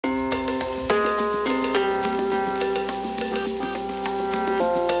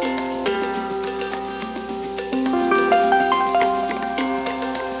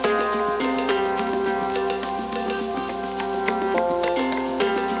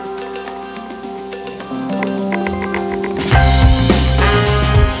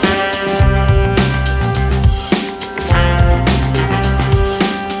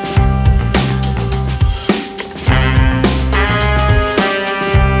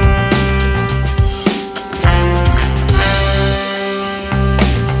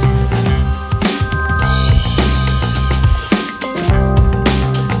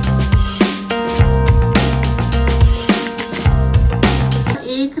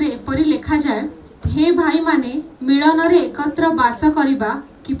रे एपरि लेखा जाए, हे भाई माने मिलन रे एकत्र बास करिबा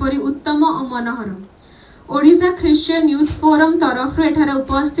किपरि उत्तम और मनोहर। ओडिशा क्रिश्चियन यूथ फोरम तरफ एठारे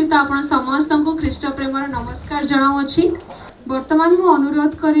उपस्थित आपण समस्त को ख्रीष्ट प्रेमर नमस्कार जनाऊँगी। वर्तमान मु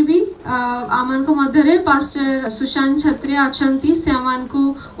अनुरोध करी आमान को मध्य पास्टर सुशांत छत्री अच्छा से आमान को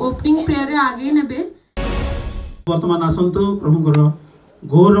ओपनिंग प्रेयर आगे नेबे। वर्तमान आसंतु प्रभुकर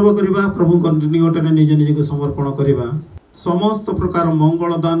गौरव करवा, प्रभु निकट में निज निज को समर्पण करवा। समस्त प्रकार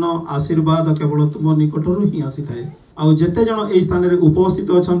मंगल दान आशीर्वाद केवल तुम निकटर ही आसी थाए। आउ जेते जन ए स्थान रे उपस्थित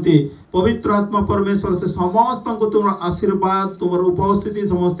अछंती पवित्र आत्मा परमेश्वर से समस्त को तुम आशीर्वाद तुम उपस्थिति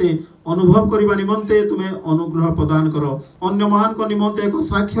समस्ते अनुभव करने निमंते तुम्हें अनुग्रह प्रदान कर। अन्य मान को निमंते एक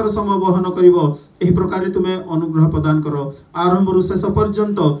साक्षर समय वहन कर प्रकार तुम्हें अनुग्रह प्रदान कर। आरंभ रु शेष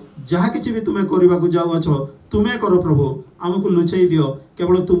पर्यंत जहाँ किसी भी तुम्हें करने को जाऊछ तुम्हें कर प्रभु, आमको लुचाई दियो।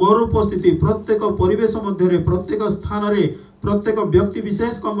 केवल तुमर उपस्थिति प्रत्येक परिवेश मध्य प्रत्येक स्थान रे प्रत्येक व्यक्ति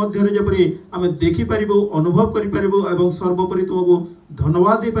विशेष को मध्य जपरी आम देखिपर अनुभव कर सर्वोपरि तुमको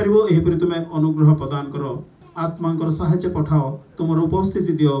धन्यवाद दे पारिबो। एहिपरि तुम्हें अनुग्रह प्रदान कर। आत्मांकर साहाय्य पठाओ, तुम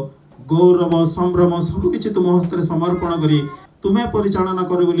उपस्थिति दियो। गौरव संभ्रम सबकि तुम हस्त समर्पण करी तुम्हें परिचालना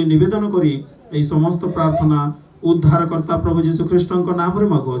कर बोली निवेदन करी एही समस्त प्रार्थना उद्धारकर्ता प्रभु यीशु ख्रीष्ट नाम रे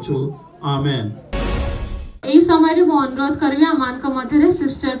मागुछु, आमेन। एही समय रे मो अनुरोध करबी आमान को मध्य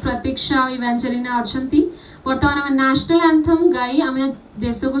सिस्टर प्रतीक्षा इवेंजेलिना अछंती। वर्तमान आम नेशनल एंथम गाई आम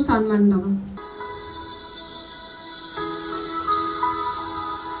देश को सम्मान दबा।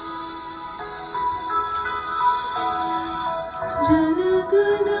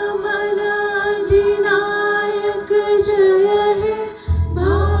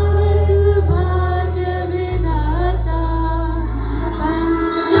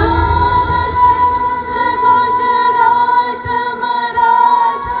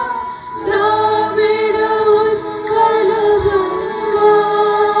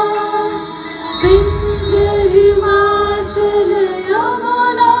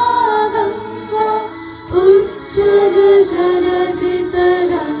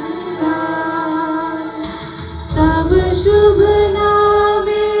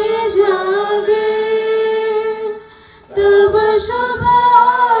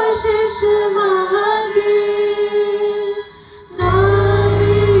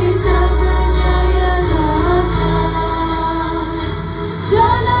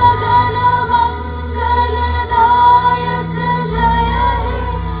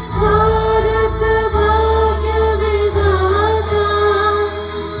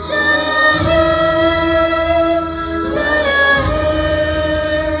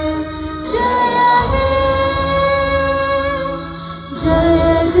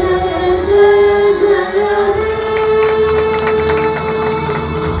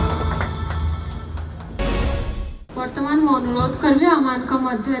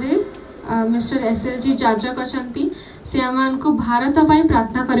 मिस्टर SLG जाजक अछंती से आमान को भारत पाई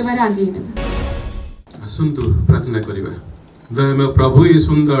प्रार्थना करिबार आगे नेबे। आसंतु प्रार्थना करिबा। दयामय प्रभु ये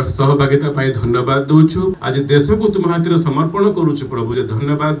सुंदर सहभागिता पाई धन्यवाद दौचु। आज देश को तुम हाथ समर्पण करुछु प्रभु। जे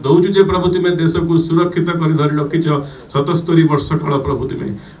धन्यवाद दौचु जे प्रभु तुम्हें देश को सुरक्षित कर धरी रखिच 77 वर्ष काल प्रभु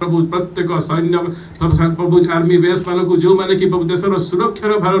तुम्हें प्रभु प्रत्येक सैन्य प्रभु आर्मी बेस मान को जो माने कि प्रभु देशर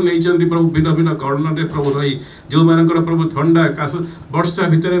सुरक्षार भार नहीं प्रभु भिन्न भिन्न कर्ण रे प्रभु रही जो मानकर प्रभु ठंडा काश वर्षा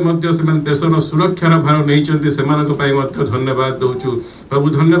भितर देशर सुरक्षार भार नहीं से धन्यवाद दौचु प्रभु।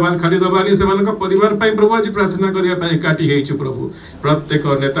 धन्यवाद खाली दबानी से परिवार प्रभु आज प्रार्थना करने एकाठी प्रभु। प्रत्येक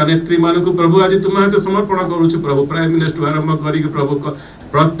नेता नेत्री मानक प्रभु आज तुम हाथ समर्पण करुछु प्रभु। प्राइम मिनिस्टर आरंभ करी प्रभु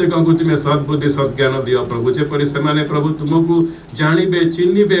प्रत्येक को तुम्हें सद्बुद्धि सद्ज्ञान दियो प्रभु। जेपरि से प्रभु तुमको जानवे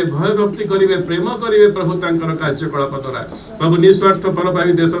चिन्हबे भय भक्ति करेंगे प्रेम करेंगे प्रभु तांकर कार्यकलाप द्वारा प्रभु निस्वार्थ फल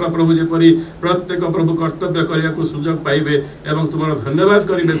पाई देशर प्रभु जेपरि प्रत्येक प्रभु कर्तव्य करने को सुजोग पाइबे एवं तुम धन्यवाद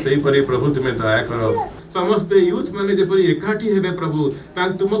करेंगे सेहीपरि प्रभु तुम्हें दया कर। समस्ते यूथ माने जेपरि एकाठी हेबे प्रभु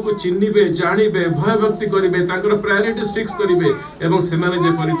तुमको चिन्हबे जानवे भय भक्ति करेंगे तांकर प्रायोरिटीज फिक्स करेंगे एवं से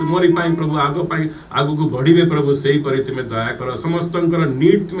जेपरि तुमरी पाई प्रभु आग को बढ़िबे प्रभु सेहीपरि तुम्हें दया कर। समस्तंकर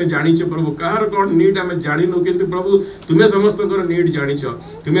नीड तुम्हें जानिछ प्रभु कहार कौन नीड आम जानिनु किंतु प्रभु तुम्हें समस्तंकर नीड जानिछ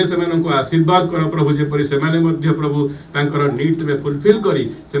तुम्हें से आशीर्वाद कर प्रभु जेपरि से प्रभु तांकर नीड तुम्हें फुलफिल करी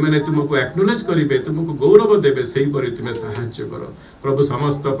से तुमको एक्नोलेज करेंगे तुमको गौरव देवे सेहीपरि तुम्हें साहाय्य कर प्रभु।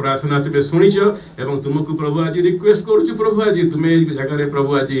 समस्त प्रार्थना तुम्हें शुणिछ एवं तुमको प्रभु आज रिक्वेस्ट करुछु प्रभु आज तुम्हें जगह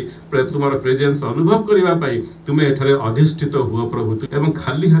प्रभु आज तुम प्रेजेंस अनुभव करने तुम्हें एठारे अधिष्ठित हुआ प्रभु एवं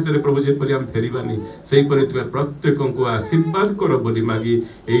खाली हाथ में प्रभु जेपरि आम फेरबानी सेहीपरि तुम्हें प्रत्येक को आशीर्वाद कर बोली मागी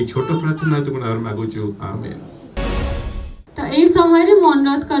यही छोट प्रार्थना तुम मागुछु, आमेन। तो यही समय रे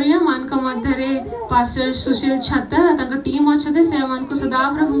अनुरोध करिया मान का मध्य पास्टर सुशील छत्तर तांका टीम अच्छे से मान को सदा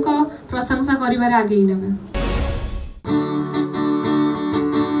प्रभु को प्रशंसा करिबार आगे नेबे।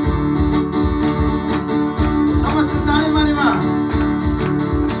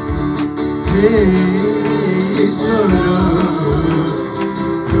 ईश्वर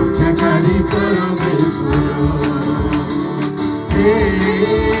रक्षाकारी परमेश्वर हे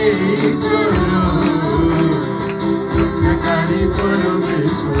ईश्वर रक्षाकारी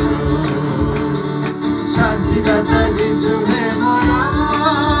परमेश्वर शांतिदाता यीशु है मोरा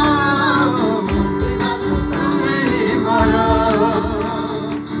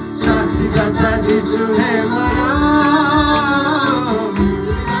शांतिदाता यीशु है मोरा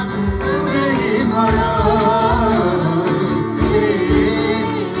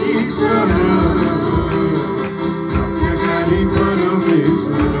ईश्वर रक्षाकारी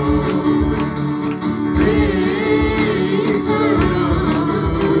परमेश्वर ईश्वर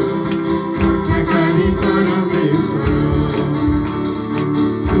रक्षाकारी परमेश्वर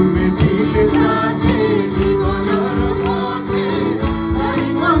तुम्हें दिल साथे जीवनर पथे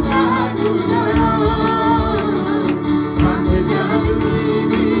साथे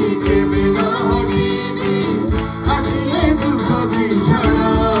चालुनी केबे न हटिनी आसिले दुख बिछड़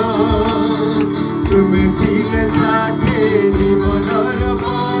तुम्हें दिल साथे जीवनर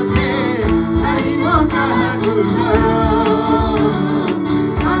पथे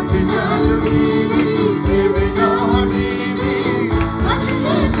साथे चालुनी केबे न हटिनी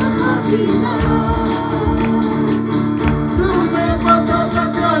आसिले दुख बिछड़ तुम्हें पथ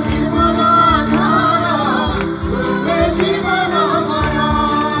सत्य जीवन आधार तुम्हें जीवन मरा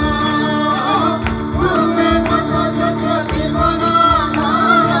तुम्हें पथ सत्य जीवन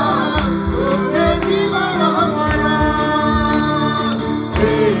आधार तुम्हें जीवन मरा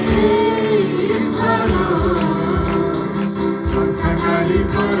हे ईश्वर रक्षाकारी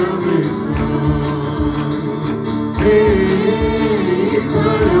परमेश्वर हे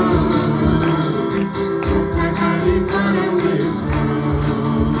ईश्वर रक्षाकारी परमेश्वर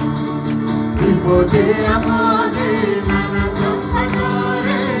विपदे आपदे नाना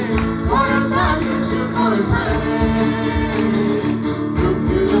संकटरे भरोसा यीशु करतारे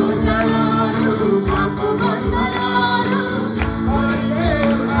मृत्युर जालरू पाप बंधनरू करिबे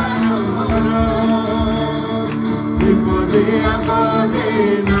उद्धार मोर विपदे आपदे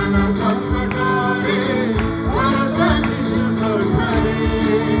नाना संकटरे भरोसा यीशु करतारे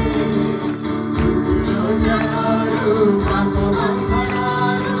मृत्युर जालरू पाप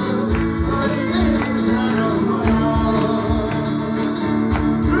बंधनरू करिबे उद्धार मोर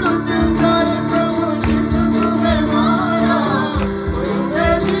मृत्युंजय प्रभु यीशु तुम्हें मारा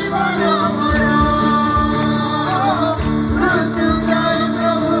तुम्हें जीवन मरा मृत्युंजय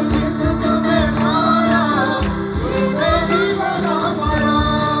प्रभु यीशु तुम्हें मारा तुम्हें जीवन मरा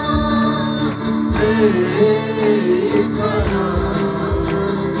हे ईश्वर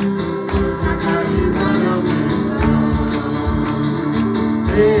रक्षाकारी परमेश्वर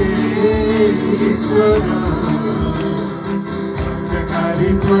हे ईश्वर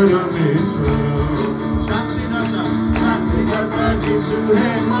रक्षाकारी परमेश्वर शांतिदाता यीशु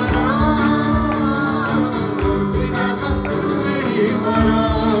है मोरा मुक्तिदाता तुम्हें ही मोरा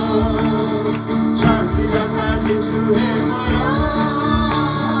शांतिदाता यीशु है मोरा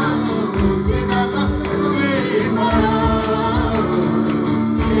मुक्तिदाता तुम्हें ही मोरा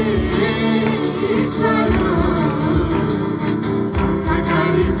हे ईश्वर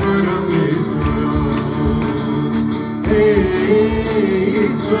रक्षाकारी परमेश्वर हे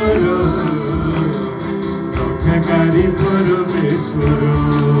ईश्वर रक्षाकारी परमेश्वर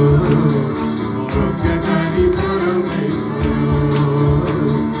रक्षाकारी परमेश्वर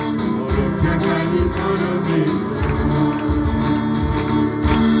रक्षाकारी परमेश्वर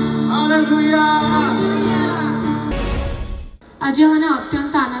हालेलुया आज मैंने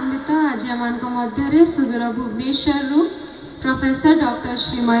अत्यंत आनंदित आज आम मध्य सुदूर भुवनेश्वर प्रोफेसर डॉक्टर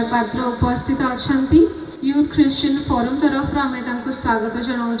श्रीमय पात्र उपस्थित अच्छा यूथ क्रिश्चियन फोरम तरफ आम स्वागत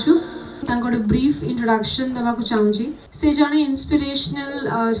जनाऊँ ब्रीफ इंट्रोडक्शन देवाक चाहूँगी से जड़े इंस्पिरेशनल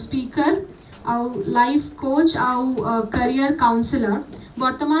स्पीकर आउ लाइफ कोच आउ करियर काउंसलर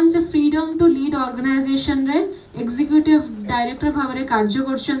वर्तमान से फ्रीडम टू लीड ऑर्गेनाइजेशन रे एग्जीक्यूटिव डायरेक्टर भाव में कार्य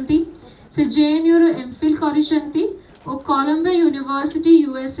करछंती से जेएनयू रो एमफिल करिसंती और कोलंबिया यूनिवर्सिटी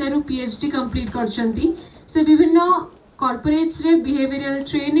यूएसए रो पीएचडी कंप्लीट करछंती से विभिन्न कॉर्पोरेट्स रे behavioural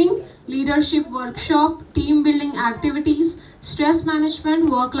training leadership workshop team building activities stress management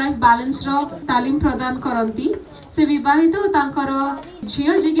work life balance रो तालीम प्रदान करती से विवाहित तांकर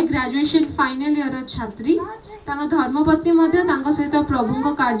झियो जी की ग्रेजुएशन फाइनल ईयर छात्री धर्मपत्नी सहित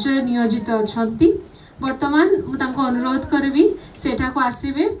प्रभु कार्य नियोजित अच्छा वर्तमान मुझे अनुरोध करी सेठा को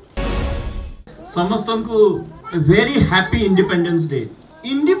आसवे समस्त को वेरी हैप्पी इंडिपेंडेंस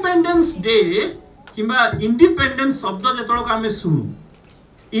डे किंबा इंडिपेंडेंस शब्द जो आम शुणु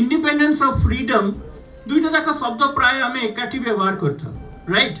इंडिपेंडेंस ऑफ फ्रीडम दुईटा जाक शब्द प्राय आम एकाठी व्यवहार करता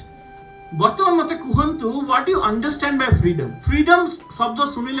राइट बर्तमान मते कहंतु what you understand by freedom. Freedom शब्द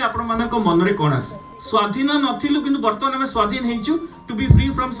सुनिले आपण मानक मन रे कोन आसे? स्वाधीन नथिलु किंतु बर्तमान हम स्वाधीन हेइछु to be free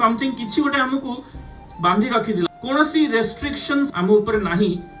from something, किछि गोटे हमकु बांधी रखि दिला, कोनोसी रेस्ट्रिक्शंस हम ऊपर नाही,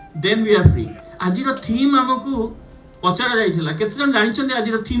 then we are free. आजिर theme हमकु पचारा जाइथिला, केते जन जानि छथि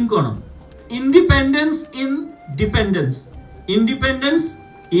आजिर theme cone? Independence in dependence, independence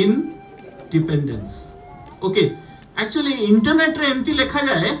in dependence. Okay, actually internet रे एमती लिखा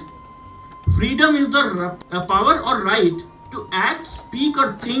जाए freedom is the power or right to act, speak or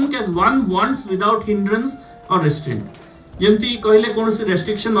think as one wants without hindrance or restraint। जेमती कहले कोनोसी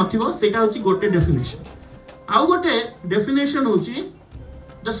रेस्ट्रिक्शन नथिबो, सेटा होची गोटे डेफिनेशन। आउ गोटे डेफिनेशन होची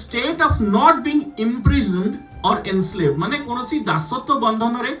the state of not being imprisoned or enslaved, माने कोनोसी दासत्व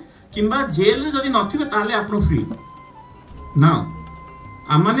बंधन रे किंबा जेल रे जदि नथिबे ताले आपण फ्री ना।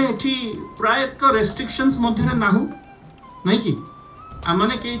 आमाने एठी प्राय तो रेस्ट्रिक्शंस मध्ये रे नाहु नै कि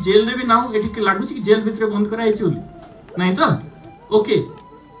आमाने के जेल रे भी नाहु, एठी के लागु छी कि जेल भितरे बंद करा आइछि बोली नै तो। Okay,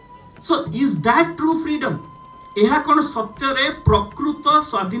 so is that true freedom? एहा कोन सत्य रे प्रकृत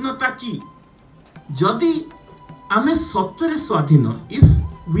स्वाधीनता की? जदि आमे सत्य रे स्वाधीन, if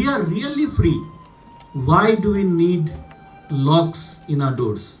we are really free, why do we need locks in our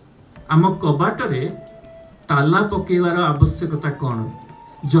doors? आम कबाट रे ताला पकेवार आवश्यकता कोन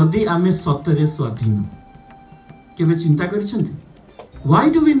जदि आमे सत्य रे स्वाधीन? केबे चिंता करिसंती? Why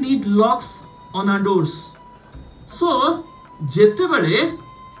do we need locks on our doors? So जेते बेले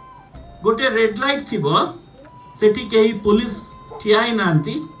गोटे रेड लाइट थिबो, सेठी केही पुलिस ठिया ही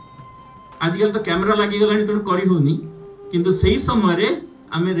नांती, आजकल तो कैमरा लागी गलानी तो करी होनी, किंतु सही समय रे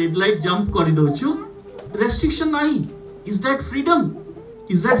आमे रेड लाइट जंप करी दउछु, रेस्ट्रिक्शन नाही। Is that freedom?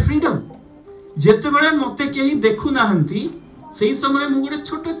 Is that freedom? जेते बेले मते केही देखु नाहंती, सही समय मु गोटे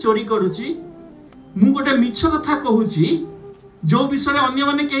छोटे चोरी करूची, मु गोटे मिछ कथा कहूची जो विषय अन्य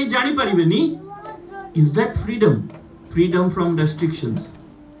माने कहीं जानी परिबेनी, is that freedom? Freedom from restrictions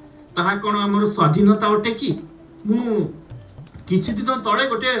ताहा कोन हमर स्वाधीनता ओटे की? मु किछि दिन तळे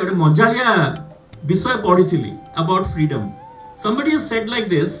गोटे मजालिया विषय पढिथिली about freedom. somebody has said like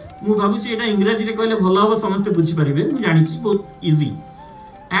this, मु भाबुची एटा इंग्रजी रे कहले भलो हो, समस्त बुझी परिबे, मु जानि छी बहुत easy.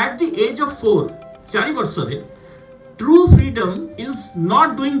 At the age of 4 वर्ष रे true freedom is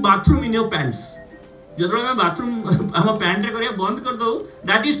not doing bathroom in your pants. जब मैं बाथरूम हम पैंट रे करिया बंद कर दो,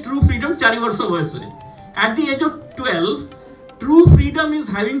 दैट इज ट्रू फ्रीडम 4 वर्ष बयस रे। At the age of 12 true freedom is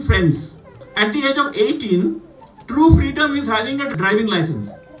having friends. At the age of 18 true freedom is having a driving licence.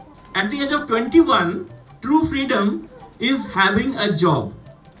 At the age of 21 true freedom is having a job.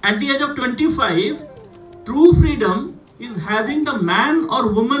 At the age of 25 true freedom is having the man और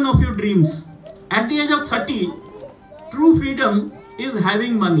woman of your dreams. At the age of 30 true freedom is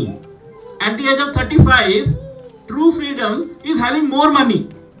having money. At the age of 35, true freedom is having more money.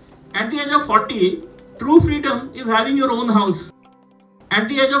 At the age of 40, true freedom is having your own house. At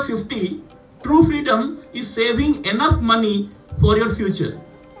the age of 50, true freedom is saving enough money for your future.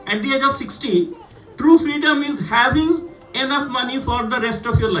 At the age of 60, true freedom is having enough money for the rest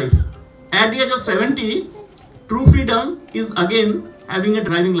of your life. At the age of 70, true freedom is again having a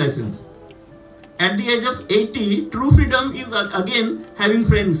driving license. At the age of 80, true freedom is again having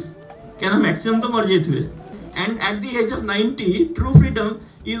friends. क्या maximum तो मर जाते हुए। And at the age of 90 true freedom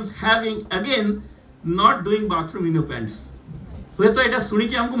is having again not doing bathroom in your pants. हुए तो एटा सुनी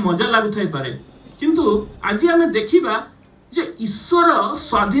कि हमको मजा लागु थाई पारे, किंतु आज हमें देखिबा जे ईश्वर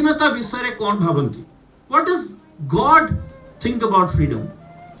स्वाधीनता विषय रे कोन भाबंती। What does God think about freedom?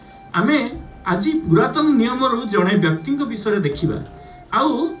 हमें आज पुरातन नियम रु जणे व्यक्ति को विषय रे देखिबा,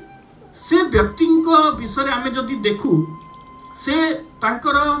 आउ से व्यक्ति को विषय रे हमें जदी देखु, से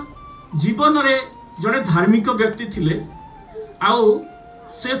तांकर जीवन रे जड़े धार्मिक व्यक्ति थिले, आउ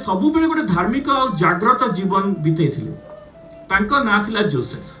से सबु बेले गोटे धार्मिक आउ जागृत जीवन बिते थिले। तांको ना थिला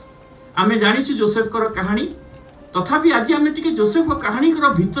जोसेफ। आमे जानि छि जोसेफ कर कहानी, तथापि आज आमे टिके जोसेफ को कहानी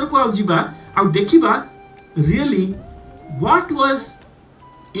कर भीतर को आउ जिबा, आउ देखिबा really what was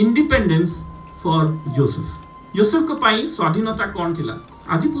independence for Joseph. Joseph को पाई स्वाधीनता कोन थिला?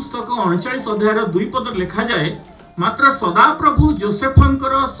 आदि पुस्तक 39 अध्याय रो 2 पद लिखा जाए, मात्र सदा प्रभु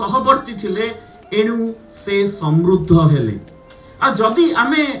जोसेफंकर सहवर्ती थिले, एणु से समृद्ध हेले। आ जदि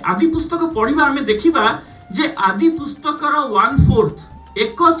आमे आदि पुस्तक पढ़िबा, आमे देखिबा जे आदि पुस्तकर 1/4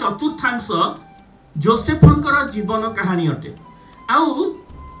 एक चतुर्थांश जोसेफंकर जीवन कहानी अटे। आउ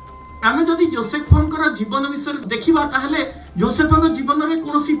आमे जदि जोसेफंकर जीवन विषय देखिबा, ताहले जोसेफंकर जीवन रे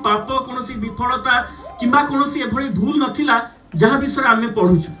कोनोसी पाप, कोनोसी विफलता किंबा कोनोसी एभली भूल नथिला जहा विषय आमे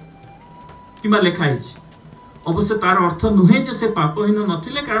पढुछु किंबा लेखा हिछि। अवश्य तार अर्थ नुहे जे से पापहीन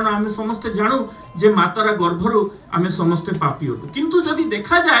नथिले कारण आमे समस्ते जानू जे मातार गर्भरु आमे समस्ते पापी होतु किंतु जदि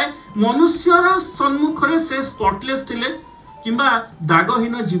देखा जाए मनुष्यर सम्मुख रे से स्पॉटलेस थिले किंबा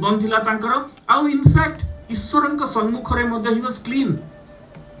दागहीन जीवन थिला तांकर आउ इनफैक्ट ईश्वरक सम्मुख रे मध्ये ही वाज क्लीन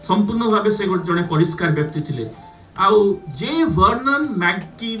संपूर्ण भावे से जने परिष्कार व्यक्ति थिले आउ जे वर्नन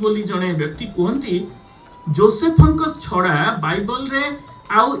मैकी बोली जने व्यक्ति कहंती जोसेफक छड़ा बाइबल रे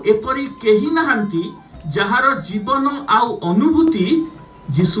आउ एपरी केही नहांती जहार जीवन आउ अनुभूति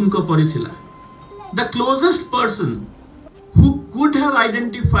जीसुंक परि थिला the closest person who could have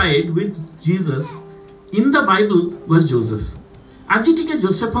identified with Jesus in the Bible was Joseph आज टिके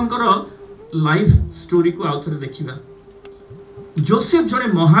जोसेफंकर लाइफ स्टोरी को आउथरे देखिबा जोसेफ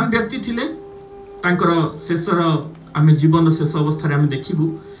जने महान व्यक्ति थिले तांकर शेषर आमे जीवन शेष अवस्था रे आमे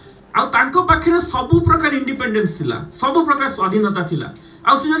देखिबु आ तांको पाखरे सब प्रकार इंडिपेंडेंस थिला सब प्रकार स्वाधीनता थिला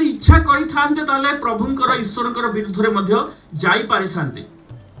आ से जदि इच्छा करि थांते ताले प्रभुंकर ईश्वरकर विरुद्ध रे मध्ये जाई पारि थांते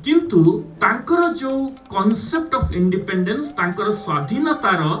किंतु तांकर जो कांसेप्ट ऑफ इंडिपेंडेंस तांकर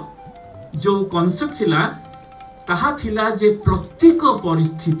स्वाधीनतार जो कांसेप्ट थिला ताहा थिला जे प्रत्येक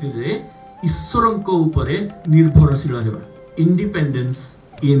परिस्थिति रे ईश्वरक ऊपर निर्भरशील हेबा इंडिपेंडेंस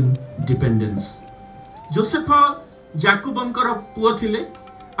इन डिपेंडेंस जोसेफ जाकुबंकर पुओ थिले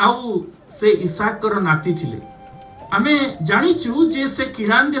आउ से इसाकर नाती थिले आमे जानिचु जे से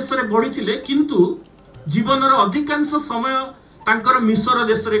किरान देश रे बढ़ी थिले किंतु जीवन रो अधिकांश समय तांकर मिस्र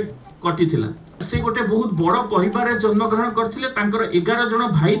देश रे कटि थिला से गोटे बहुत बड़ परिवार रे जन्म ग्रहण करथिले तांकर 11 जन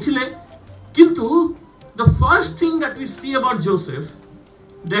भाई थिले किंतु the first thing that we see about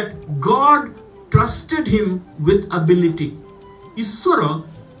Joseph that God trusted him with ability ईश्वर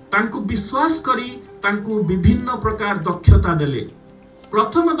तांको विश्वास करी तांको विभिन्न प्रकार दक्षता देले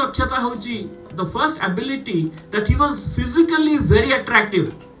प्रथम दक्षता होची the first ability that he was physically very attractive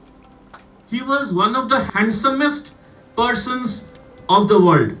he was one of the handsomest persons of the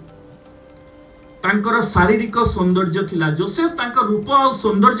world तांकर शारीरिक सौंदर्य थिला जोसेफ तांकर रूप और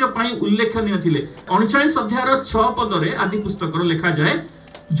सौंदर्य पई उल्लेखनीय थिले 39 अध्याय 6 पद रे आदि पुस्तक रो लिखा जाए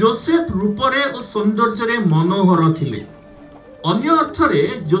जोसेफ रूप रे और सौंदर्य रे मनोहर थिले अन्य अर्थ रे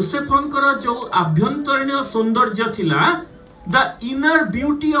जोसेफंकर जो आभ्यंतरीण सौंदर्य थिला the inner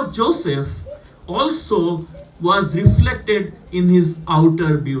beauty of Joseph also was reflected in his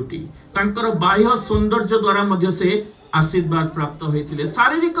outer beauty तांकर बाह्य सौंदर्य द्वारा मध्य से आशीर्वाद प्राप्त होइतिले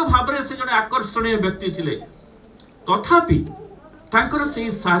शारीरिक भाबरे से जने आकर्षणीय व्यक्ति थिले तथापि तांकर से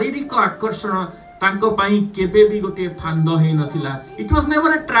शारीरिक आकर्षण तांको पई केबे भी गोटे फांद हे नथिला it was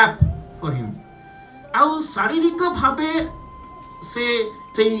never a trap for him आउ शारीरिक भाबे से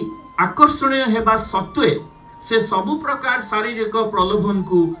आकर्षणीय हेबा सत्वे से सबु प्रकार शारीरिक प्रलोभन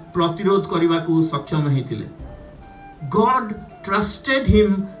को प्रतिरोध करने को सक्षम हेतिले God trusted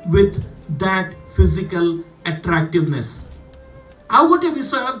him with that physical attractiveness आउ गोटे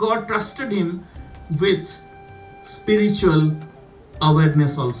विषय God trusted him with spiritual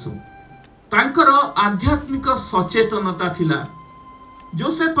awareness also तांकर आध्यात्मिक सचेतनता थिला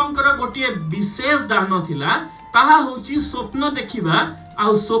जोसेफंकर गोटे विशेष दान थिला ताहा होची स्वप्न देखिबा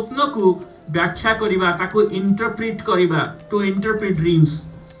आ स्वप्न को व्याख्या करिबा ताको इंटरप्रेट करिबा टू इंटरप्रेट ड्रीम्स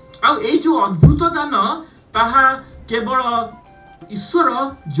आ ए जो अद्भुत दान ताहा केवल ईश्वर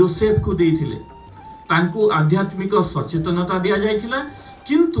जोसेफ को देथिले तांको आध्यात्मिक सचेतनता दिया जायथिला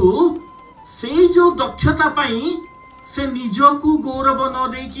किंतु से जो दक्षता पाई से निजो को गौरव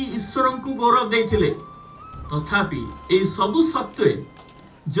न दे कि ईश्वर को गौरव देथिले तथापि ए सब सत्वे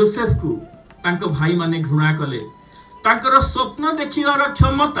जोसेफ को तांको भाई माने घृणा कले तांकर स्वप्न देखिवार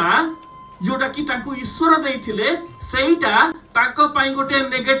क्षमता जोटा कि तांको ईश्वर देथिले सेइटा तांको पई गोटे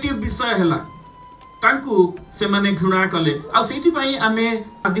नेगेटिव विषय हला तांको से माने घृणा कले आ सेइति पई आमे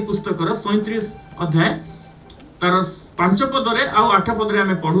आदि पुस्तक रो 37 अध्याय तार 5 पद रे आ 8 पद रे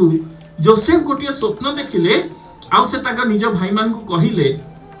आमे पढू जोसेफ गोटे स्वप्न देखिले आ से ताका निज भाई मान को कहिले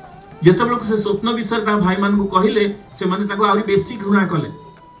जेतेबेल से स्वप्न विषय ता भाई मान को कहिले से माने ताको आउरी बेसी घृणा कले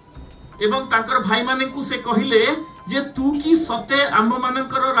एवं तांकर भाई माने को से कहिले जे तू की सते आम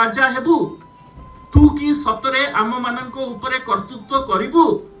मानकर राजा हेबु तू की सतरे आम मानक ऊपर कर्तृत्व करिबु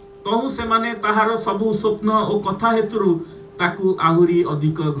तहु से माने ताहार सबु स्वप्न ओ कथा हेतुरु ताकू आहुरी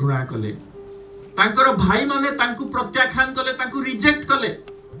अधिक घृणा कले तांकर भाई माने तांकू प्रत्याख्यान कले तांकू रिजेक्ट कले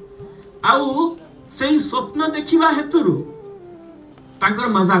आउ सेही स्वप्न देखिबा हेतुरु तांकर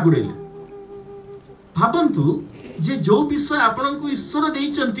मजाक उड़ेले भाबंतु जे जो विषय आपनकू ईश्वर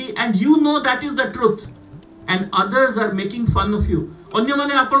देइचंती and you know that is the truth and others are making fun of you अन्य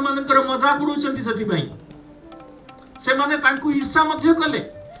माने आपन मानकर मजाक उड़ुचंती सती भाई से माने तांकू ईर्षा मध्य कले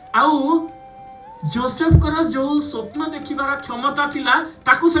आउ जोसेफ कर जो स्वप्न देखिबार क्षमता थिला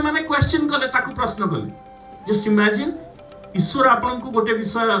ताकू से माने क्वेश्चन कले ताकू प्रश्न कले जस्ट इमेजिन ईश्वर आपको गोटे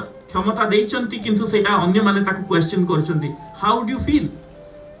विषय क्षमता देइचंती किंतु सेटा अन्य माने ताकू question करचंती how do you feel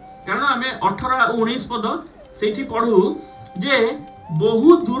कारण आमे 18 और 19 पद सेठी पढू जे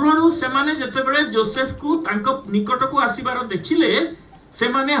बहु दूरनु से माने जतेबेले जोसेफ को तांको निकट को आसीबार देखिले से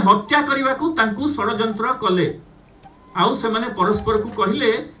माने हत्या करिवा को तांको षडयंत्र कले आउ से माने परस्पर को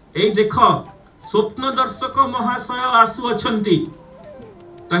कहिले एई देख स्वप्न दर्शक महाशय आसु अछंती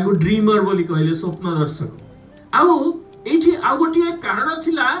तांको ड्रीमर बोली कहिले स्वप्न दर्शक आउ एठी आउ गोटे कारण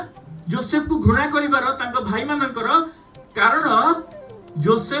थिला जोसेफ को घृणा करिवार तांको भाई मानकर कारण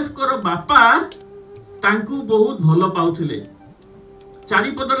जोसेफ कर बापा तांको बहुत भलो पाउथिले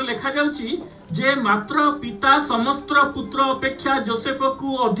चारिपदर लेखा जाउची जे मात्र पिता समस्त पुत्र अपेक्षा जोसेफ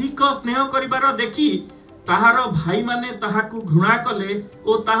को अधिक स्नेह करिवार देखि ताहार भाई माने ताहाकू घृणा कले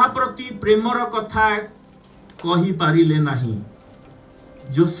ओ ताहा प्रति प्रेमर कथा कहि पारिले नाही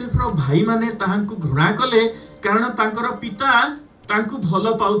जोसेफ रो भाई माने ताहाकू घृणा कले कारण तांकर पिता तांकू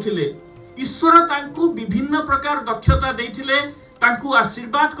भलो पाउथिले ईश्वर तांकू विभिन्न प्रकार दक्षता देथिले तांकू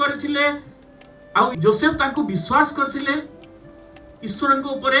आशीर्वाद करथिले आ जोसेफ तांकू विश्वास करथिले ईश्वर को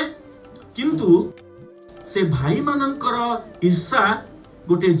ऊपरे किंतु से भाई मानकर ईर्षा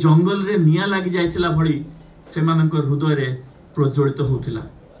गोटे जंगल रे निया लागि जायथिला भଳି सेमानकर हृदय रे प्रज्वलित होथिला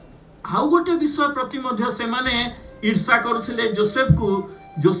आउ गोटे विषय प्रति मध्य से माने ईर्षा करथिले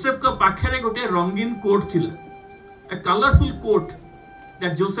जोसेफ को पाखरे गोटे रंगीन कोट थिला a colorful coat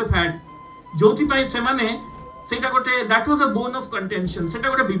that Joseph had जोथि पई से माने सेटा गोटे that was a bone of contention सेटा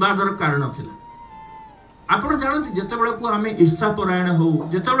गोटे विवादर कारण थिला आपण जानते जेतेबेले को आमे ईर्षा परायण हो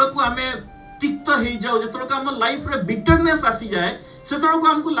जेतेबेले को आमे तिक्त हे जाओ जेतेबेले को हम लाइफ रे बिटरनेस आसी जाए सेतेबेले को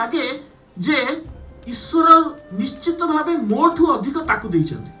हमको लागे जे ईश्वर निश्चित भाबे मोठू अधिक ताकू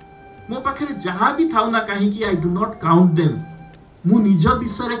दैछन्ती मो पाखरे जहा भी थाउ ना काहे कि I do not count them मु निज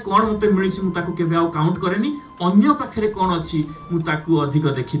विषय रे कोन मते मिलिछि मु ताकू केबे आ काउंट करेनी अन्य पाखरे कोन अछि मु ताकू अधिक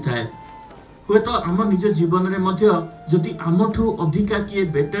देखि थाए हुए तो आम निज जीवन रे मध्य जदि आमठू अधिका किए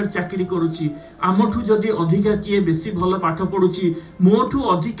बेटर चाकरी करूची आमठू जदि अधिका किए बेसी भलो पाठ पढुची मोठू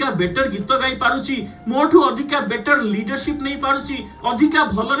अधिका बेटर गीत गाई पारुची मोठू अधिका बेटर लीडरशिप नै पारुची अधिका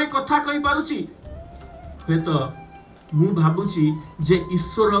भलो रे कथा कहि पारुची हुए तो मु भाबुची जे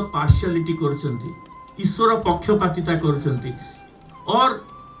ईश्वर पार्शियलिटी करूचंती ईश्वर पक्षपातिता करूचंती और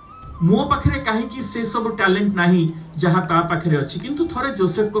मो पाखरे काहे कि से सब टैलेंट नाही जहा ता पाखरे अछि किंतु थरे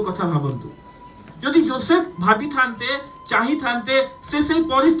जोसेफ को कथा भाबंतु यदि जोसेफ भाभी थानते चाही थानते से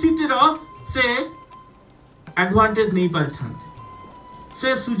परिस्थिति रो से एडवांटेज नहीं पारि थानते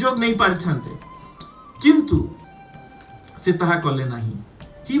से सुजोग नहीं पारि थानते किंतु से ताहा कले नाही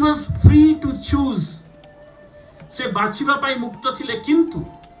he was free to choose से बाछिबा पाई मुक्त थिले किंतु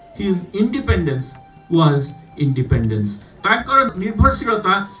हिज इंडिपेंडेंस वाज इंडिपेंडेंस ताकर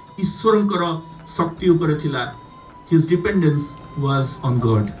निर्भरशीलता ईश्वरंकर शक्ति ऊपर थिला his dependence was on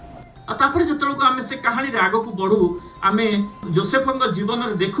God तापर जतलो को आमे से कहानी रे आगो को बढ़ू आमे जोसेफंग जीवन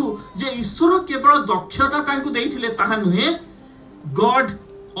रे देखू जे ईश्वर केवल दक्षता तांकु देइथिले ताहा नुहे God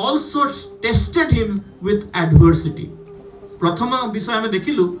also tested him with adversity प्रथम विषय आमे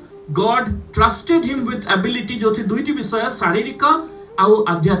देखिलु God trusted him with ability जोथि दुईटी विषय शारीरिक आउ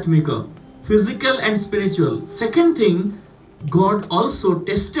आध्यात्मिक physical and spiritual second thing God also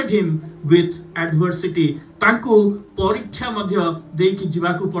tested him with adversity तांको परीक्षा मध्य देकी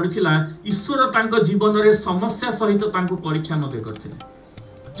जीवाकू पड़िथिला ईश्वर तांको जीवन रे समस्या सहित तांको परीक्षा मध्य करथिले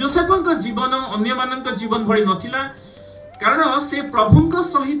जोसेफक जीवन अन्य मानक जीवन भଳି नथिला कारण से प्रभुंक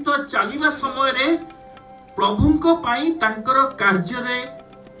सहित चलीबा समय रे प्रभुंक पाई तांकर कार्य रे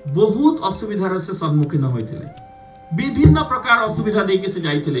बहुत असुविधार से सम्मुखीन होइथिले विभिन्न प्रकार असुविधा देके से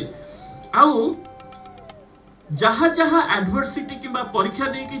जाइथिले आउ जहा जहा एडवर्सिटी किबा परीक्षा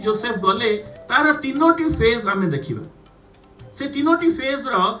दे कि जोसेफ गले तार तीनोटी फेज आमे देखिबा से तीनोटी फेज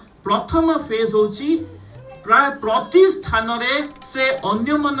रो प्रथम फेज होची प्राय प्रति स्थान रे से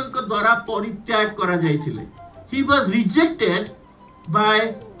अन्य मानक द्वारा परित्याग करा जाइथिले he was rejected by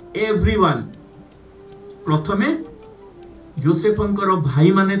everyone प्रथमे जोसेफंकर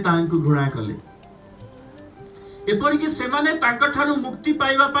भाई माने तांको घृणा कले एपरि कि से माने तांका थारु मुक्ति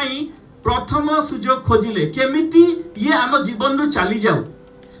पाइबा पई प्रथम सुजोग खोजिले केमिति ये आम जीवन रो चली जाऊ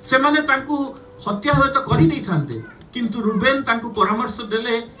से माने तांकु हत्या होय तो करि दै थांते किंतु रूबेन तांकु परामर्श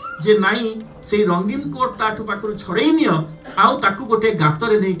देले जे नाई से रंगीन कोट ताठु पाखरु छड़ेई नियो आउ ताकु गोटे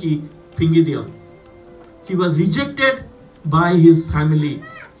गातरे नै कि फिंगी दियो he was rejected by his family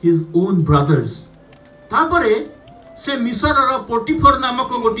his own brothers तापरे से मिस्र रो पोटिफर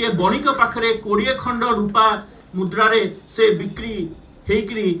नामक गोटे बणिक पाखरे 20 खंड रूपा मुद्रा रे से बिक्री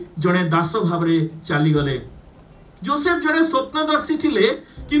हेकरी जने दास भावरे चाली गले जोसेफ जने स्वप्नदर्शी थिले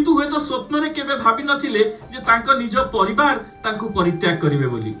किंतु हुए तो स्वप्न रे केबे भाबी नथिले जे तांको निज परिवार तांको परित्याग करिवे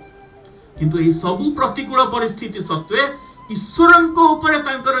बोली किंतु ए सब प्रतिकूल परिस्थिति सत्वे ईश्वरंको ऊपर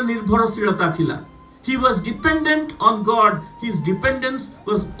तांकर निर्भरशीलता थिला he was dependent on God his dependence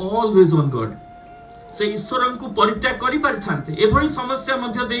was always on God से ईश्वरंको परित्याग करि पारिथान्ते एभली समस्या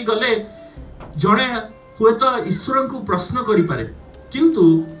मध्य देई गले जणे हुए तो ईश्वरंको प्रश्न करि पारे किंतु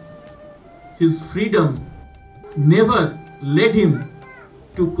his freedom never led him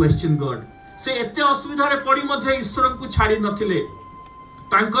to question God से एते असुविधा रे पड़ी मध्य ईश्वरंको छाडी नथिले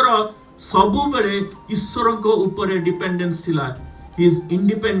तांकर सबु बेले ईश्वरंको ऊपर डिपेंडेंस थिला his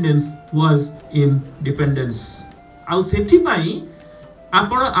independence was in dependence आउ सेथि पई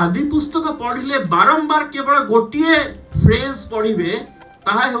आपण आदि पुस्तक पढिले बारंबार केवल गोटिए फ्रेज पढिबे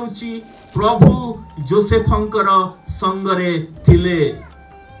ताहा हेउची प्रभु जोसेफंकर संगरे थिले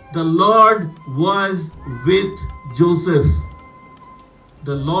the Lord was with Joseph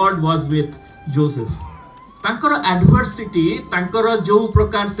the Lord was with Joseph तांकर एडवर्सिटी तांकर जो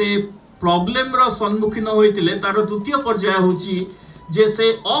प्रकार से प्रॉब्लम रो सम्मुखीन होइतिले तार द्वितीय पर्याय होची जे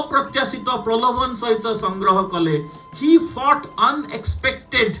से अप्रत्याशित प्रलोभन सहित संग्रह कले he fought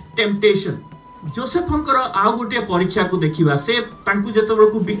unexpected temptation जोसेफंकर आ गोटे परीक्षा को देखिबा से तांकु जेतबेल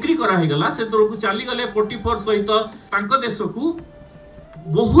को बिक्री करा हे गला से तोर को चाली गले पोटिफर सहित तांको देश को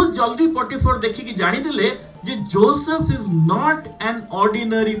बहुत जल्दी पोटिफर देखि कि जानि देले जे Joseph is not an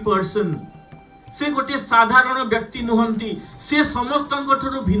ordinary person से गोटे साधारण व्यक्ति नुहंती से समस्तंक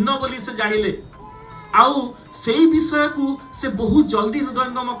ठरु भिन्न बोली से जानिले आउ सेही विषय को से बहुत जल्दी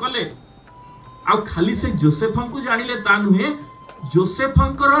हृदयंगम कले आउ खाली से जोसेफंकु जानिले ता नुहे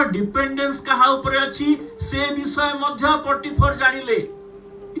जोसेफंकर डिपेंडेंस कहा ऊपर अछि से विषय मध्य पोटिफर जानिले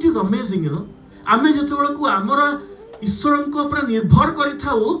it is amazing you know आमे जतबेल को हमर ईश्वरंक ऊपर निर्भर करि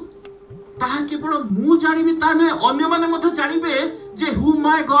थाउ ताहा केवल मु जानिबी ता ने अन्य माने मध्य जानिबे जे हु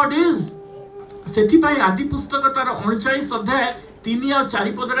माय गॉड इज सेथि पई आदि पुस्तक तार 39 अध्याय 3 और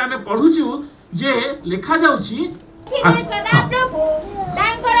 4 पद रे हमें पढुछु जे लिखा जाउची सदा प्रभु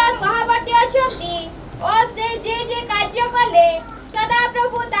तांकर सहवर्ती अछंती ओ से जे कार्य कले सदा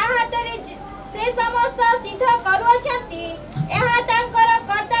प्रभु ताहातरे से समस्त सिद्ध करू अछंती एहा तांकर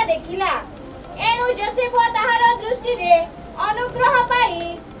कर्ता देखिला एनु जोसेफ ताहार दृष्टि रे अनुग्रह पाई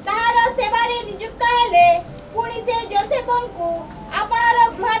ताहार सेवा रे नियुक्त हेले पुणी से जोसेफंकु आपणार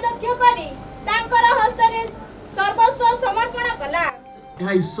गृहाध्यक्ष करी तांकर हस्तरे सर्वस्व समर्पण कला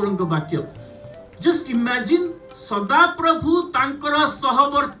एहा ईश्वरंक वाक्य जस्ट इमेजिन सदा प्रभु तांकर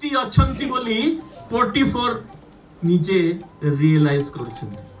सहवर्ती अछंती बोली पोटिफर निजे रियलाइज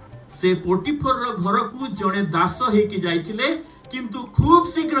करछंती से पोटिफर रो घर को जणे दास हे कि जाइथिले किंतु खूब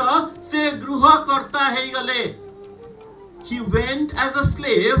शीघ्र से गृहकर्ता हे गले he went as a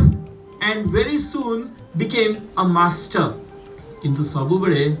slave and very soon became a master किंतु सबु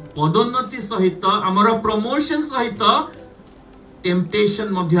बेले पदोन्नति सहित हमर प्रमोशन सहित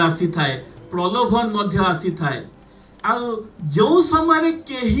टेम्पटेशन मध्य आसी थाए प्रलोभन मध्य आसी थाए आ जो समय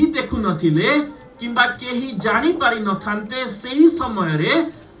केही देखु नथिले किंबा केही जानि पारि नथान्ते सेही समय रे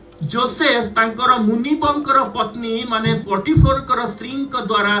जोसेफ तांकर मुनिबंकर पत्नी माने पोटिफरकर स्त्रीक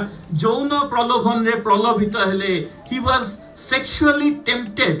द्वारा जौन प्रलोभन रे प्रलोभित हेले he was sexually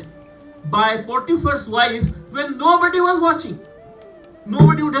tempted by Potiphar's wife when nobody was watching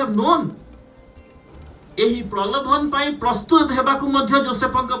nobody would have known एही प्रलोभन पाई प्रस्तुत हेबाकु मध्य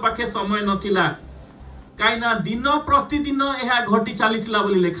जोसेफक पाखे समय नथिला काइना दिन प्रतिदिन एहा घटी चलीथिला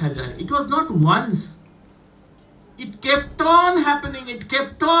बोली लिखा जाय it was not once it kept on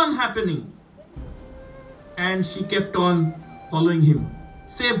happening and she kept on following him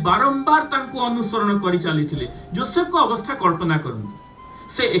से बारंबार तांको अनुसरण करि चलीथिले जोसेफ को अवस्था कल्पना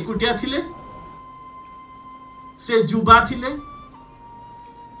करंतु से एकुटिया थिले से जुबा थिले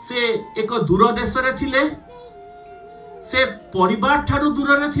से एक दूर देश रे थिले से परिवार ठारू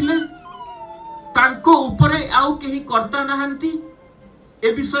दूर रे थिले तांको ऊपरे आउ केही करता नाहंती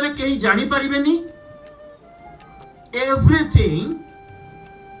ए विषय रे केही जानि परिबेनी everything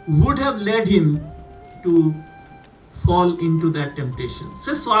would have led him to fall into that temptation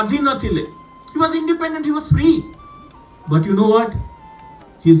se swadhin thile he was independent he was free but you know what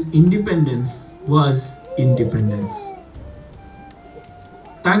his independence was independence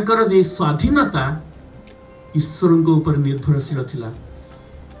tankar je swadhinata ईश्वरଙ୍କ ऊपर निर्भरशील थिला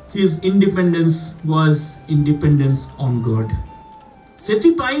his independence was independence on God सेठी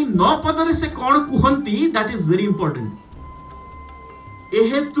पाई 9 पदरे से कोन कुहंती that is very important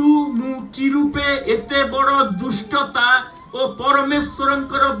एहेतु मु की रूपे एते बड़ दुष्टता ओ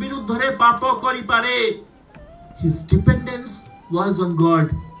परमेश्वरंकर विरुद्ध रे पाप करि पारे his dependence was on God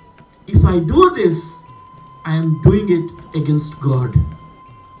if I do this I am doing it against God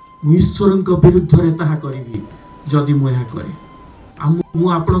मु ईश्वर विरुद्ध रे ताहा करिवि जदि मु ଏହା करे। मु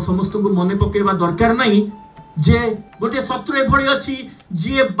आपण समस्त को मने पकेबा दरकार नहीं जे गोटे शत्रु एभଳି अछि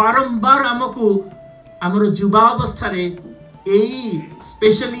जे बारंबार हमकु हमर युवा अवस्था रे एई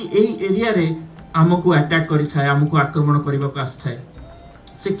स्पेशली एई एरिया रे हमकु अटैक करि थाए, हमकु आक्रमण करबा को आस थाए।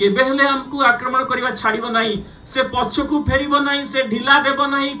 से केबे हेले हमकु आक्रमण करबा छाड़िबो नाही, से पछकु फेरिबो नाही, से ढिला देबो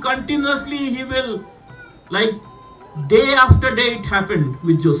नाही। Continuously he will like day after day it happened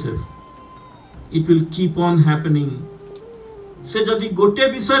with Joseph, it will keep on happening. से जदि गोटे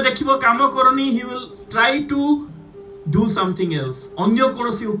विषय देखिबो काम करनी, he will try to do something else, अन्य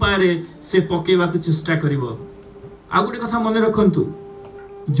कोनोसी उपाय रे से पकेबा को चेष्टा करिवो। आ गोटे कथा मने रखंतु,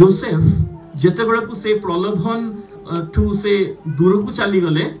 जोसेफ जेते बेले को से प्रलोभन ठू से दूर को चली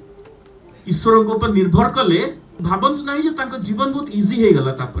गले, ईश्वर को ऊपर निर्भर कले, भाबंतु नाही जे तांको जीवन बहुत इजी हे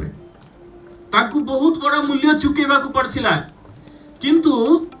गला। तापरे तांको बहुत बड़ा मूल्य चुकेबा को पड़थिला, किंतु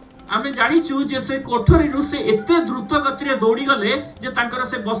आमे जानिछु जे से कोठरी रु से एते द्रुत गति रे दौड़ी गले जे तांकर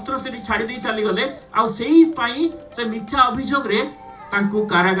से वस्त्र से छाड़ी दे चली गले, आ सेही पाई से मिथ्या अभियोग रे तांको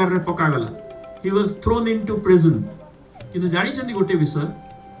कारागार रे पका गला। He was thrown into prison. किंतु जानिछन्ती गोटे विषय,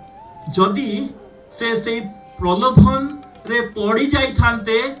 जदि से प्रलोभन रे पड़ी जाई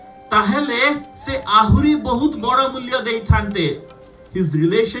थांते ताहेले से आहुरी बहुत बड़ मूल्य देई थांते। His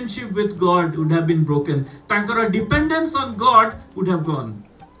relationship with God would have been broken. तांकर dependence on God would have gone.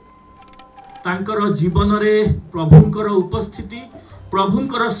 तांकर जीवन रे प्रभुंकर उपस्थिति,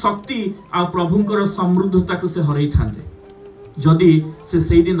 प्रभुंकर शक्ति आ प्रभुंकर समृद्धता को से हरई थांते जदि से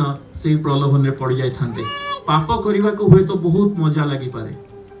सेई दिन से प्रलोभन रे पड़ी जाई थांते। पाप करिबा को हुए तो बहुत मजा लागि पारे,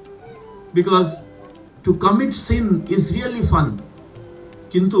 because to commit sin is really fun,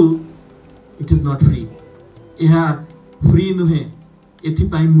 किंतु it is not free. यह फ्री नुहे, एथि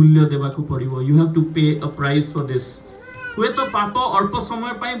पाई मूल्य देबा को पड़िवो। You have to pay a price for this. हुए तो पाप अल्प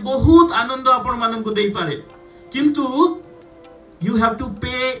समय पाई बहुत आनंद आपण मानन को देई पारे, किंतु you have to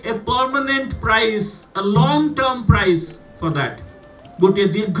pay a permanent price, a long term price for that. गोटे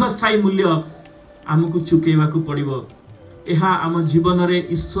दीर्घ स्थायी मूल्य हमकु चुकेबा को पड़िवो। एहा आम जीवन रे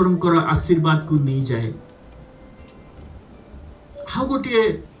ईश्वरंकर आशीर्वाद को नहीं जाए। हाँ गोटे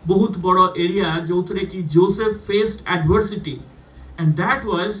बहुत बड़ एरिया जो थरे कि Joseph faced adversity, and that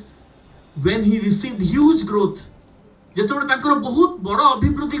was when he received huge growth. जेतबे तांकर बहुत बड़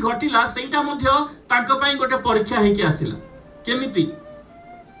अभिवृद्धि घटिला, सेटा मध्य तांका पई गोटे परीक्षा हे के आसिला। केमिति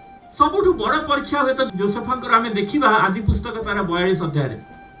सबुठु बड़ परीक्षा होय तो जोसेफंकर आमे देखिबा आदि पुस्तक तारा 42 अध्याय रे।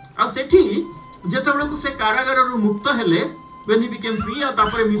 आ सेठी जेतबे को से कारागार रु मुक्त हेले, when he became free, आ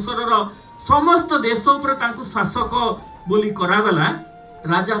तापर मिस्र रो समस्त देश ऊपर तांको शासक बोली करागला।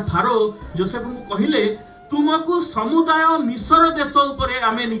 राजा फारो जोसेफ को कहिले, तुमको समुदाय मिस्र देश ऊपर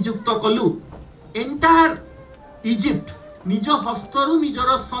आमे नियुक्त कलु। एंटायर इजिप्ट निज हस्तरु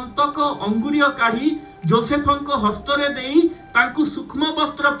निजर संतक अंगुरिय काढी जोसेफंको हस्तरे देई तांको सूक्ष्म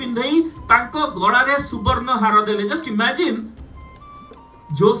वस्त्र पिंधई तांको गड़ारे सुवर्ण हार देले। Just imagine,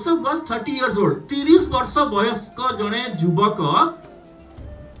 Joseph was 30 years old, 30 वर्ष वयस्क जने युवक,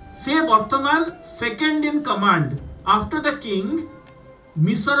 से वर्तमान second in command after the king.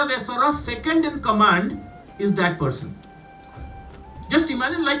 मिस्र देशर second in command is that person. Just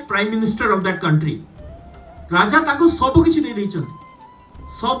imagine like prime minister of that country. राजा ताको सब किछि दे दैछन्ती,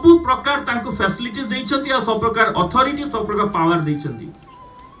 सब प्रकार तांको फैसिलिटीज दैछन्ती, आ सब प्रकार अथॉरिटी, सब प्रकार पावर दैछन्ती,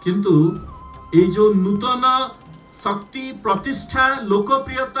 किंतु ए जो नूतन शक्ति, प्रतिष्ठा,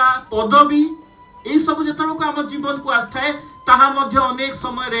 लोकप्रियता, पदवी, ए सब जेतलो को हम जीवन को आस्थाए ताहा मध्य अनेक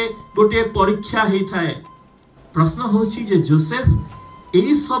समय रे गोटे परीक्षा हेई थाए। प्रश्न होछि जे जोसेफ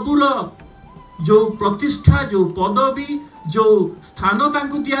एई सबुर जो प्रतिष्ठा, जो पदवी, जो स्थान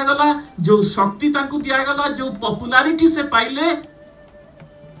तांको दिया गला, जो शक्ति तांको दिया गला, जो पॉपुलैरिटी से पाइले,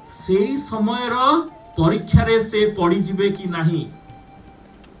 सेई समय रो परीक्षा रे से पड़ी जिवे कि नाही।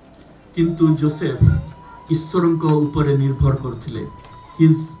 किंतु जोसेफ ईश्वरंको ऊपर निर्भर करथिले।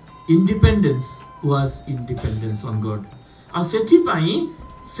 His independence was independence on God. आ सेथि पई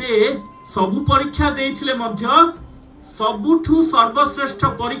से सबु परीक्षा देइथिले मध्य सबुठु सर्वश्रेष्ठ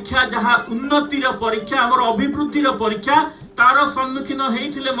परीक्षा जहा उन्नतिर परीक्षा, हमर अभिवृद्धिर परीक्षा, तार सम्मुखीन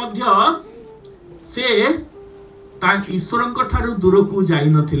हेइथिले मध्य से ता ईश्वरंक ठारू दूर को जाई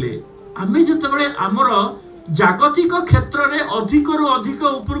नथिले। आमे जतबेले हमर जागतिक क्षेत्र रे अधिकरु अधिक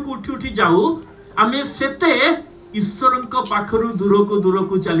ऊपर को उठी उठी जाऊ, आमे सेते ईश्वरंक पाखरु दूर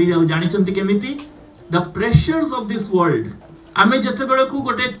को चली जाऊ। जानिछंती केमिति? The pressures of this world. आमे जतबेले को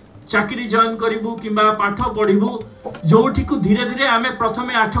गोटे चाकरी जॉइन करिबु किबा पाठ पढिबु, जोठी को धीरे धीरे आमे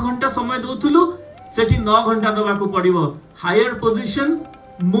प्रथमे 8 घंटा समय दउथुलु, सेठी 9 घंटा दबा को पड़िबो। Higher position,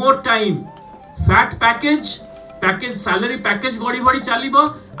 more time, fat package, package salary package बढ़ी बढ़ी चलो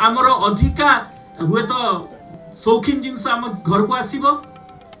आमर अधिका हुए तो शौकीन जिनस आम घर को आसो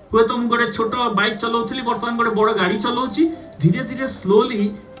हुए तो मुझे गोटे छोट बाइक चलाऊली बर्तमान गोटे बड़ गाड़ी चलाऊँगी धीरे धीरे slowly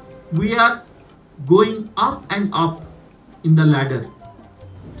we are going up and up in the ladder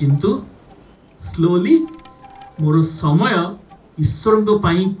किंतु स्लोली मोर समय ईश्वर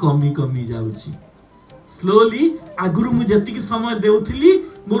कमी कमी जाऊँगी स्लोली आगुरी मुझे समय देउथिली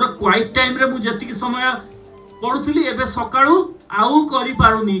मोर क्वाइट टाइम रे मुझे समय पढ़ुली एबे सकाळू आउ करि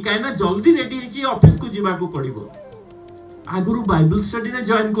पारुनी काइना जल्दी रेडी हेकी ऑफिस को जीवा को पड़िबो आगुरु बाइबल स्टडी रे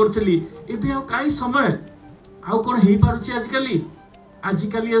जॉइन करथली एबे आ काई समय आउ कोन हेई पारुची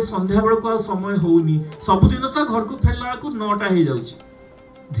आजिकली ए संध्या बेल को समय होउनी सब दिन तो घर को फेरला को 9टा हे जाउची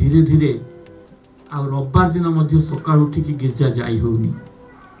धीरे धीरे आ रविवार दिन मध्य सकाळ उठी की गिरजा जाई होउनी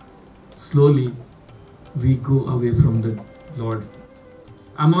slowly we go away from the Lord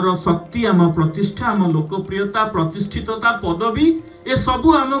आमर शक्ति आम प्रतिष्ठा आम लोकप्रियता प्रतिष्ठितता पदवी ए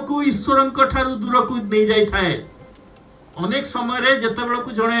सबु आमको ईश्वर दूर को नहीं जाई थाए अनेक समय जेतेबेले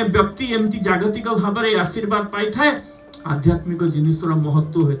को जड़े व्यक्ति एमती जागतिक भाव में आशीर्वाद पाई थाए आध्यात्मिक जिनिसर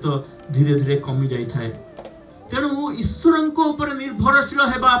महत्व हेत धीरे धीरे कमी जाई थाए तेणु ईश्वर ऊपर निर्भरशील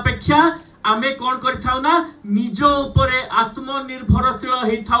हेबा अपेक्षा आमे कौन करिथाउ ना निज ऊपर आत्मनिर्भरशील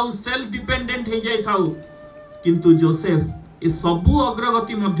हेई थाउ सेल्फ डिपेंडेंट हे जाई थाउ किंतु जोसेफ ए सबु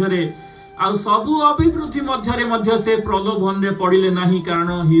अग्रगति मध्यरे आ सबु अभिवृद्धि मध्यरे से प्रलोभन रे पड़िले नाही कारण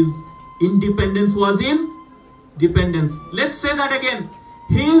his independence was in dependence let's say that again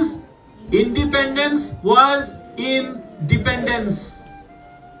his independence was in dependence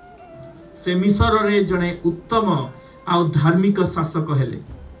से मिसर रे जने उत्तम आ धार्मिक शासक हेले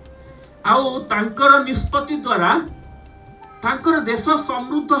आउ तांकर निष्पत्ति द्वारा तांकर देश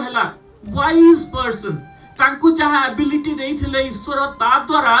समृद्ध हैला वाइज पर्सन तांकु जहा एबिलिटी देइथिले ईश्वर ता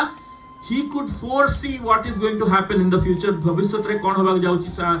द्वारा he could foresee what is going to happen in the future भविष्य रे कोन होबा जाउची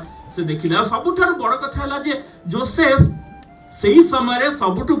से देखिला सबुठार बड़ कथा हला जे जोसेफ सही समय रे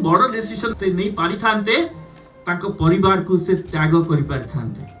सबुठु बड़ डिसीजन से नहीं पारि थांते तांको परिवार को से त्याग करि पारि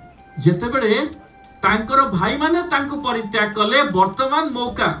थांते जेतेबेले तांकर भाई माने तांको परित्याग कले वर्तमान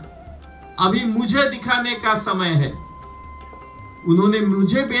मौका अभी मुझे दिखाने का समय है उन्होंने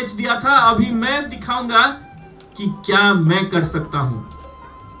मुझे बेच दिया था अभी मैं दिखाऊंगा कि क्या मैं कर सकता हूं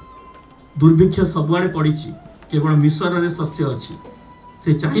दुर्भिक्ष सबुआड़े पड़ी केवल मिसर रे शस्य अच्छी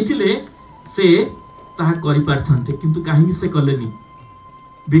से चाहिए से ताहा करि पारथांते किंतु काहे से कलेनी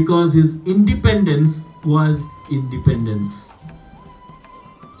because his independence was independence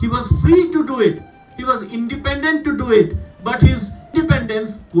he was free to do it he was independent to do it but his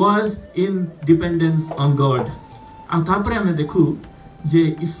dependence was in dependence on God आ तापरे हमें देखू जे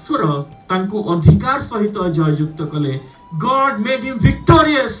ईश्वर तांको अधिकार सहित जययुक्त कले God made him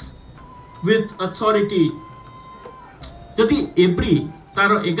victorious with authority जदि एब्री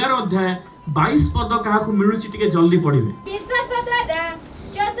तार 11 अध्याय 22 पद काहाकू मिलुची टिके जल्दी पढिबे विश्वास द्वारा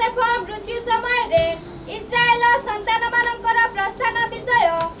जोसेफ मृत्यु समय रे इस्राएल संतान मानकर प्रस्थान विषय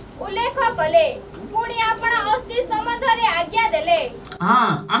उल्लेख कले पुणी आपण अस्थि संबंध रे आज्ञा देले हां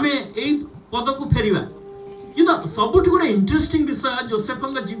आमे एई पद को फेरिबा यू नो सबुठ गोटे इंटरेस्टिंग विषय जोसेफ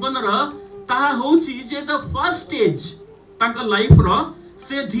जीवन ता होची जे द फर्स्ट स्टेज तांका लाइफ रो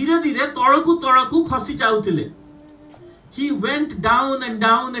से धीरे धीरे तळकू खसी जाउथिले he went down and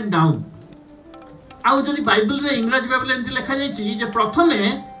down and down आउ जदि बाइबल रे इंग्लिश बाइबल एंज लिखा जायछि जे प्रथमे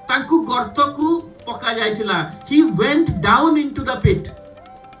तांकु गर्त को पका जायथिला he went down into the pit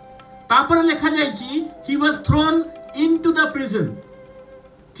तापर लिखा जायछि he was thrown into the prison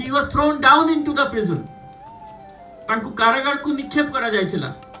he was thrown down into the prison तांकु कारागार को निक्षेप करा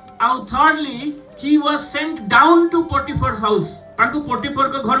जायथिला आउ thirdly he was sent down to पोटिफर्स house तांकु पोटिफर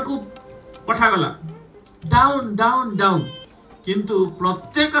को घर को पठा गला डाउन डाउन डाउन किंतु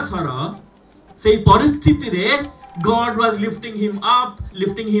प्रत्येक थर से परिस्थिति रे God was lifting him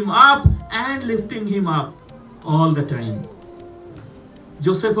up and lifting him up all the time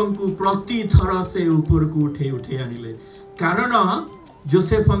Joseph को प्रति थर से ऊपर को उठे आनिले कारण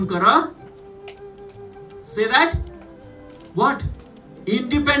Joseph say that what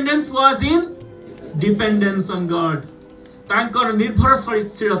independence was in dependence on God तांकर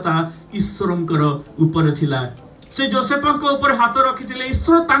निर्भरशीलता ईश्वरंकर ऊपर थिला से जोसेफ को ऊपर हाथ रखिथिले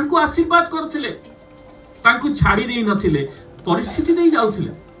ईश्वर तांको आशीर्वाद करथिले तांको छाड़ी देई नथिले परिस्थिति देई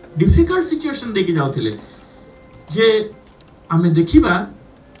जाउथिले डिफिकल्ट सिचुएशन देके जाउथिले जे आमे देखिबा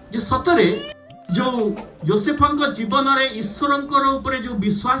जे सतरे जो जोसेफ जीवन में ईश्वर ऊपर जो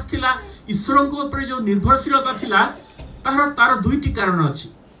विश्वास थिला ईश्वर ऊपर जो निर्भरशीलता थिला तार दुईटी कारण अछि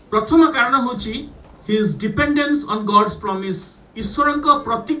प्रथम कारण होछि his dependence on God's promise ईश्वर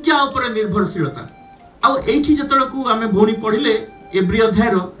प्रतिज्ञा ऊपर निर्भरशीलता आउ एठी जतळकू आमे भोणी पढिले एब्री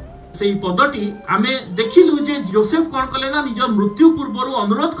अध्यायर सेही पदटी आमे देखिलु जे जोसेफ कोन कले ना निज मृत्यु पूर्वरु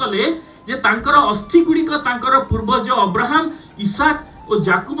अनुरोध कले जे तांकर अस्थि गुड़िक तांकर पूर्वज अब्राहम इसाक और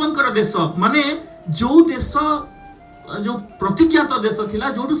जाकुबंकर देश माने जो देश जो प्रतिज्ञात देश थिला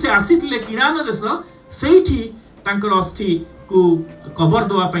जोटु से आसीथिले किरान देश सेठी तांकर अस्थि को कबर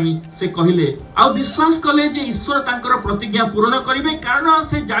दवा पई से कहिले आ विश्वास कले जे ईश्वर तांकर प्रतिज्ञा पूर्ण करिवे कारण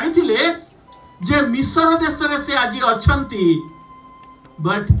से जानिथिले जे मिस्र देश रे से आज अछंती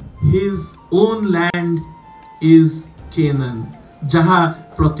but his own land is Canaan जहाँ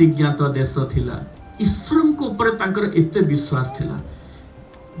प्रतिज्ञात देश थिला ईश्वर को ऊपर तांकर एते विश्वास थिला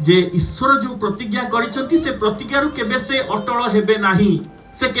जे ईश्वर जो प्रतिज्ञा करिसंती से प्रतिज्ञा रु केबे से अटल हेबे नाही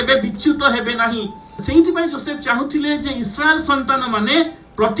से केबे विच्युत हेबे नाही सेहिति पय जोसेफ चाहुथिले जे इस्राएल संतान माने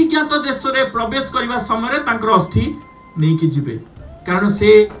प्रतिज्ञात देश रे प्रवेश करिवा समय तांकर अस्थि नै कि जिवे कारण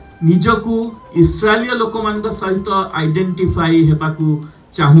से निजकू इस्राएलिया लोक मान सहित identify हेबाकू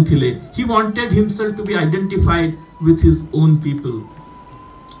चाहुथिले he wanted himself to be identified with his own people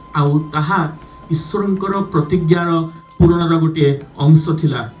आउ ताहा ईश्वरंकर प्रतिज्ञार पूरणर गोटे अंश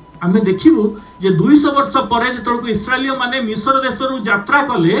थिला आमे देखिबु जे 200 वर्ष परे जेतळको इस्राएलिया माने मिस्र देशरु यात्रा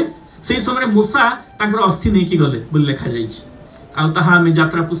कले सेही समय मूसा तांकर अस्थि नै कि गले बोल लिखा जाइछि आउ ताहा आमे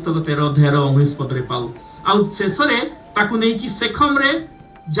यात्रा पुस्तक 13 अध्याय 19 पद रे पाउ आउ शेषरे ताकू नै कि सेखम रे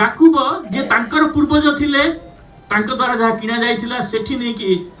जाकुब जे तांकर पूर्वज थिले तांको द्वारा जहा किना जाइथिला सेठी नै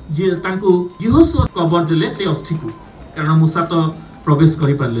कि जे तांको यहोशुआ कबर देले से अस्थि को कारण मूसा तो प्रवेश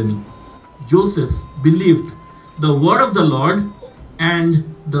करि पारलेनी Joseph believed the word of the Lord and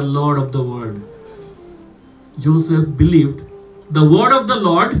the Lord of the word Joseph believed the word of the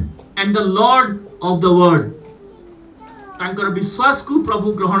Lord and the Lord of the word तांकर विश्वास को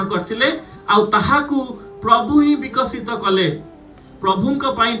प्रभु ग्रहण करथिले आ ताहा को प्रभु ही विकसित कले प्रभुंक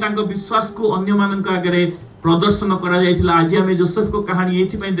पई तांको विश्वास को अन्य मानक आगे प्रदर्शन करा जायथिला आज हमें जोसेफ को कहानी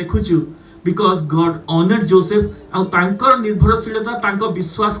एथि पई देखुछु बिकॉज गॉड ऑनर्ड जोसेफ आ तांकर निर्भरशीलता तांको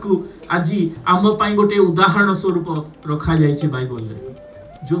विश्वास को आज आम पई गोटे उदाहरण स्वरूप रखा जायछि बाइबल रे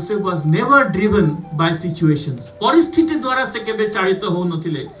Joseph was never driven by situations परिस्थिति द्वारा से केबे चालित हो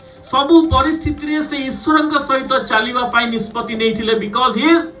नथिले सब परिस्थिति रे से ईश्वरंक सहित चलीवा पई निष्पत्ति नैथिले because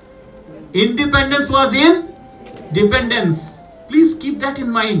his independence was in dependence Please keep that in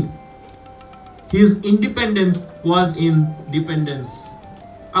mind. His independence was in dependence.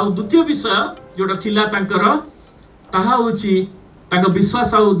 आउ द्वितीय विषय जोटा थिला तांकर ताहा होची तांका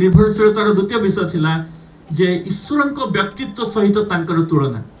विश्वास आउ निर्भरशीलतार द्वितीय विषय थिला जे ईश्वरंक व्यक्तित्व सहित तांकर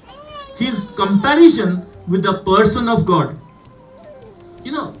तुलना His comparison with the person of God.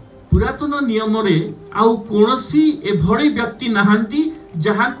 You know, पुरातन नियम रे आउ कोनोसी एभଳି व्यक्ति नाहंती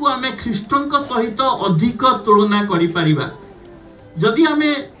जहा को आमे ख्रीष्टंक सहित अधिक तुलना करि परिबा जदि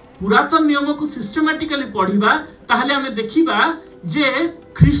आमे पुरातन नियम को सिस्टमैटिकली पढ़िबा ताहले आमे देखिबा जे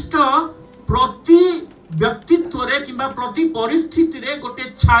ख्रीष्ट प्रति व्यक्तित्व रे किबा प्रति परिस्थिति रे गोटे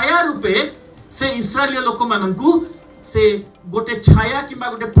छाया रूपे से इस्राएलिया लोक माननकू से गोटे छाया किबा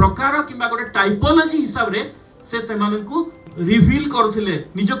गोटे प्रकार किबा गोटे टाइपोलॉजी हिसाब रे से ते माननकू रिवील करूथिले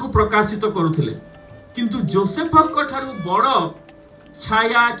निजको प्रकाशित करूथिले किंतु जोसेफ को ठारू बड़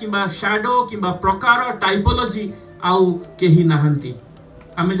छाया किबा शैडो किबा प्रकार टाइपोलॉजी आउ केही नाहंती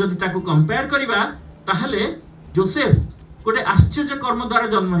आमे जदि ताको कंपेयर करिबा ताहले जोसेफ गोटे आश्चर्य कर्म द्वारा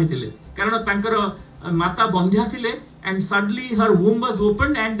जन्म हेतिले कारण तांकर माता बंध्या थिले and suddenly her वूम was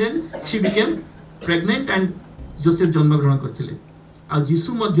opened and then she became pregnant and Joseph जन्म ग्रहण करथिले आ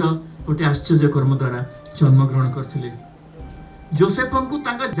यीशु मध्य गोटे आश्चर्य कर्म द्वारा जन्म ग्रहण करथिले जोसेफ को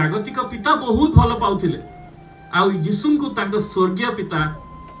तांका जागतिक पिता बहुत भल पाउथिले आ यीशु को तांका स्वर्गीय पिता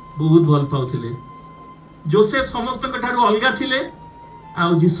बहुत भल पाउथिले जोसेफ समस्त ठारू अलगा थिले आ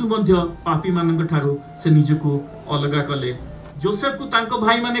यीशु मध्य पापी मानक ठारू से निजको अलगा कले जोसेफ को तांको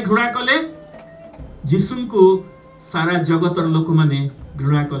भाई माने घृणा कले यीशु को सारा जगतर लोक माने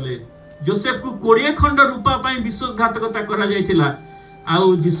घृणा कले जोसेफ को 20 खंड रूपा पई विश्वासघातकता करा जायथिला आ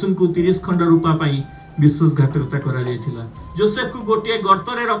यीशु को 30 खंड रूपा पई विश्वासघातकता करा जायथिला जोसेफ को गोटे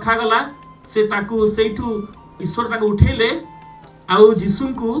गर्त रे रखा गला से ताकू सेठू ईश्वर ताकू उठेले आउ यीशु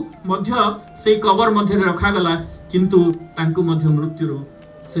को मध्य से कबर मध्य रखा गला किंतु तांको मध्य मृत्यु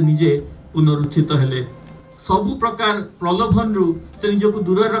से निजे पुनरुत्थित हेले सबु प्रकार प्रलोभन रु से निजको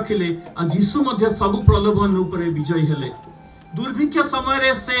दूर रखिले आ यीशु मध्य सबु प्रलोभन ऊपर विजयी हेले दुर्भिक्ष समय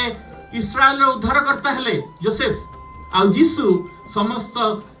रे से इस्राएल रो उद्धार करता हेले जोसेफ आ यीशु समस्त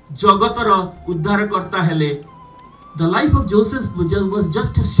जगतर उद्धार करता हेले the life of Joseph was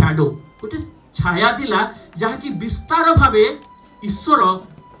just a shadow गोटे छाया थिला जहा कि विस्तार भावे ईश्वर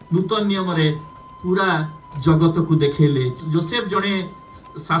नूतन नियम रे पूरा जगत को देखेले जोसेफ जने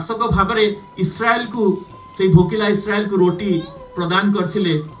शासक भाव इस्राएल को से भोकिला इस्राएल को रोटी प्रदान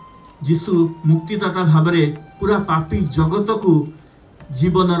करथिले यीशु मुक्तिदाता भाव पूरा पापी जगत को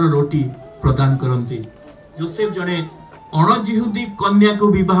जीवनर रोटी प्रदान करती। जोसेफ जड़े अणजिहुदी कन्या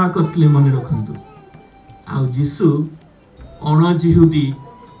को विवाह करते मन रखु आ यीशु अणजिहुदी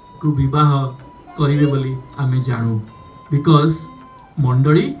को विवाह करेंगे बोली आमे जानू बिकॉज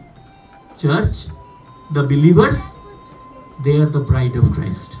मंडली church the believers they are the bride of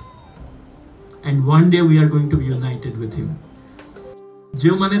Christ and one day we are going to be united with him।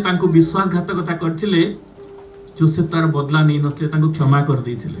 जो माने तांको विश्वासघातकता करथिले जोसेफ तार बदला नहीं नथले तांको क्षमा कर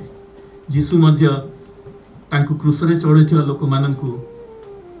देथिले। यीशु मध्य तांको क्रूस रे चढ़ैथिया लोक माननकु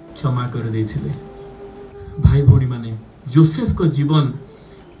क्षमा कर देथिले। भाई भौणी माने जोसेफ को जीवन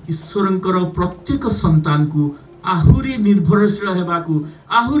ईश्वरंकर प्रत्येक संतान को आहुरी निर्भरशील हेबाकू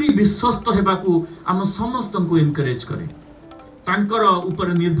आहुरी विश्वस्त हेबाकू आम समस्त को एनकरेज करे। तांकर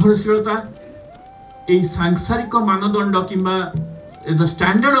ऊपर निर्भरशीलता ए सांसारिक मानदंड किंबा the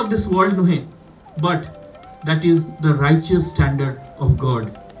standard of this world नुहे but that is the righteous standard of God.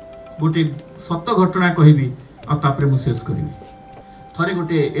 गोटे सत घटना कहबी आ तापरे मु शेष करबी। थरे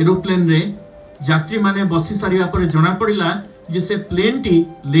गोटे एरोप्लेन रे यात्री माने बसी सारिया पर जणा पड़िला जे से प्लेन टी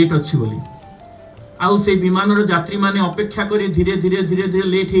लेट अछि बोली। आउ से विमान रो यात्री माने अपेक्षा करे धीरे धीरे धीरे धीरे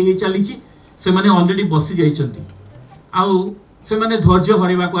लेट हे चली से माने ऑलरेडी बसी जाइछंती। आउ से माने धैर्य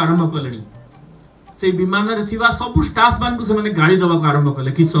हरेबा को आरंभ कलेनी। से विमान रे थिबा सब स्टाफ मान को से माने गाड़ी दबा को आरंभ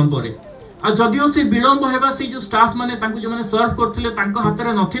कले कि सम परे आ जदियो से विलंब हेबा से जो स्टाफ माने तांको जो माने सर्व करथिले तांको हाथ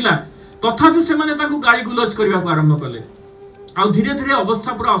रे नथिला तथापि से माने तांको गाड़ी गुलज करबा को आरंभ कले। आ धीरे धीरे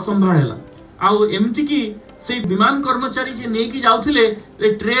अवस्था पूरा असंभाळ हैला। आ एमति कि से विमान कर्मचारी जे नेकी जाउथिले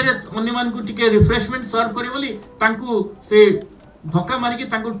ट्रे रे अन्य मान को टिके रिफ्रेशमेंट सर्व करे बोली तांको से धक्का मारी कि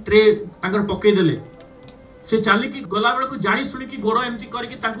तांको ट्रे तांकर पकई देले। से चाली की गला बेल को जानी सुनी की गोड़ एमती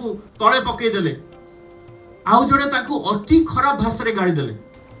करके तांको तळे पकई देले। आउ जोड़े तांको अति खराब भाषा रे गाड़ी देले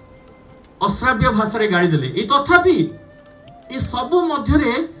अश्राव्य भाषा रे गाड़ी देले। ए तथापि ए सब मध्य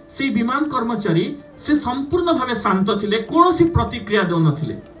रे से विमान कर्मचारी से संपूर्ण भावे शांत थिले कोनोसी प्रतिक्रिया दो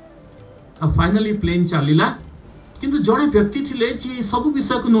नथिले। आ फाइनली प्लेन चलिला किंतु जड़े व्यक्ति थिले जे सब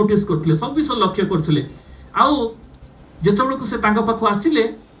विषय को नोटिस करथिले सब विषय लक्ष्य करथिले। आउ जेतबेले को से तांको पाखो आसिले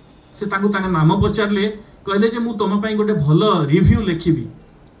से तांको तांका नाम पचारले कहले जे मु तम पई गोटे भलो रिव्यू लिखिबी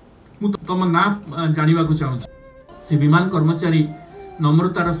मु तम ना जानिबा को चाहू। से विमान कर्मचारी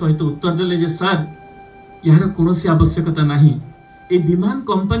नम्रतार सहित उत्तर देले जे सर यार कोनोसी आवश्यकता नाही ए विमान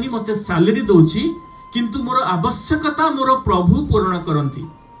कंपनी मते सैलरी दोची किंतु मोर आवश्यकता मोर प्रभु पूर्ण करंती।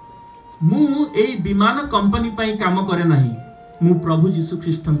 मु ए विमान कंपनी पई काम करे नाही मु प्रभु यीशु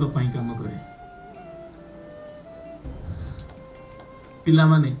ख्रीष्टन पई काम करे। पिला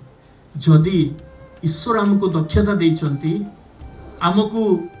माने जदी ईश्वर आमको दक्षता देइछंती आमको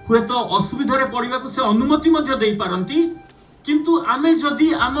हुए तो असुविधा रे पड़िबा को से अनुमति मध्य देई पारंती किंतु आमे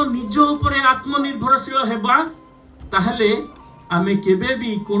जदी आम निज ऊपर आत्मनिर्भरशील हेबा ताहले आमे केबे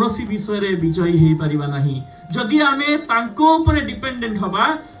भी कोनोसी विषय रे विजयी हेई परिबा नाही। जदी आमे तांको ऊपर डिपेंडेंट हबा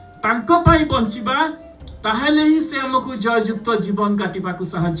तांको पई बंचिबा ताहले ही से हमको जययुक्त जीवन काटिबा को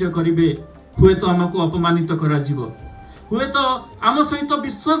सहाय्य करिवे। हुए तो हमको अपमानित करा जीवो हुए तो आम सहित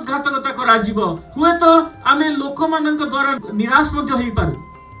विश्वासघातकता करा जीवो हुए तो आमे लोक मानक द्वारा निराश मध्य हेई पारु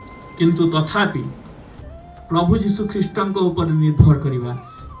किंतु तथापि प्रभु यीशु ख्रीष्टन को ऊपर निर्भर करिवा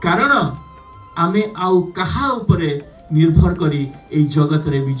कारण आमे आउ कहा ऊपर निर्भर करी ए जगत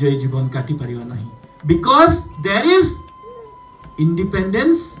रे विजय जीवन काटी परिवा नाही because there is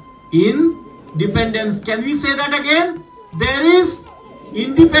independence in dependence. Can we say that again? There is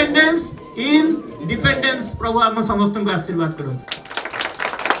independence in dependence. प्रभु आम समस्त को आशीर्वाद करो।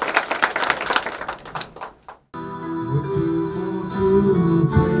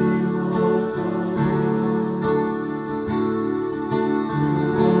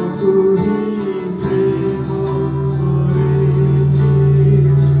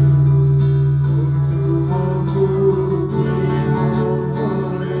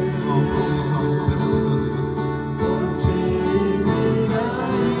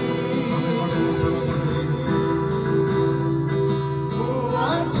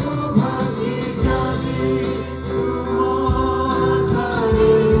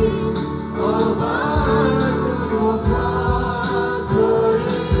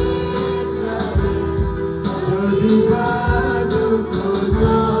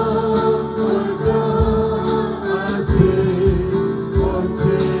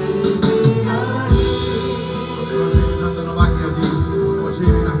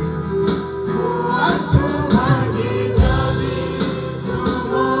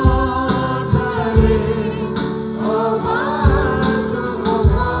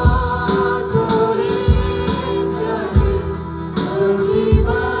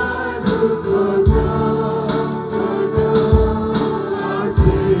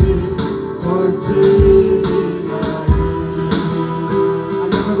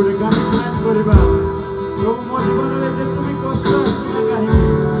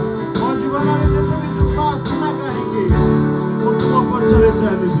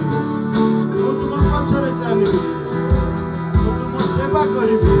 ମୁଁ ତୁମ ପଛରେ ଚାଲିବି ମୁଁ ତୁମ ସେବା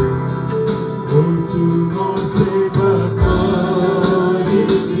କରିବି ମୁଁ ତୁମ ସେବା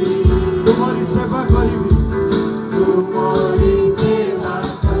କରିବି ତୁମରି ସେବା କରିବି ତୁମରି ସେବା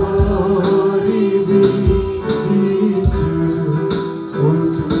କରିବି ଯୀଶୁ ମୁଁ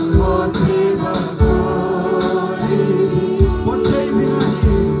ତୁମ ସେବା କରିବି ପଛେଇବି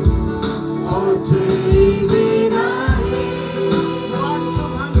ନାହିଁ ପଛେଇବି ନାହିଁ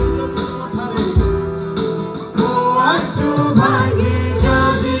ଆଣ୍ଠୁ ଭାଙ୍ଗି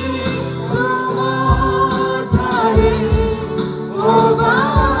ଯଦି ତୁମଠାରେ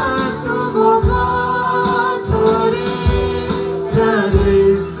ଆଣ୍ଠୁ ଭାଙ୍ଗି ଯଦି ତୁମଠାରେ ଅବା ତୁମ ପଥରେ ଚାଲେ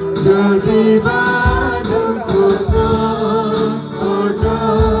ଯଦି ବା ଦୁଃଖ ସଙ୍କଟ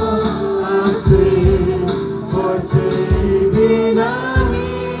ଆସେ ପଛେଇବି ନାହିଁ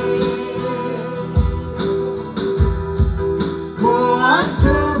ମୋ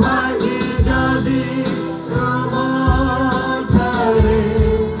ଆଣ୍ଠୁ ଭାଙ୍ଗି ଯଦି ତୁମଠାରେ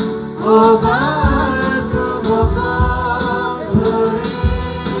ଅବା ତୁମ ପଥରେ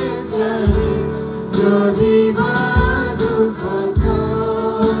ଚାଲେ ଯଦି ବା ଦୁଃଖ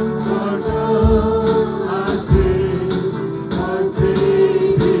ସଙ୍କଟ ଆସେ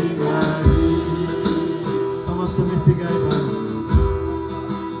ପଛେଇବି ନାହିଁ ସମସ୍ତ ମିଶି ଗାଇବା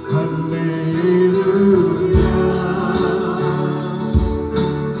ହାଲେଲୁୟା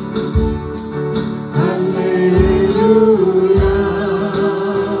ହାଲେଲୁୟା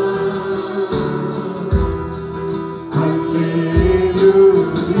ହାଲେଲୁୟା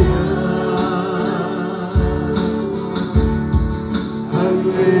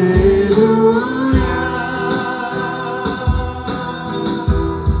ହାଲେଲୁୟା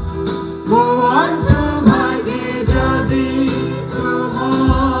ମୋ ଆଣ୍ଠୁ ଭାଙ୍ଗି ଯଦି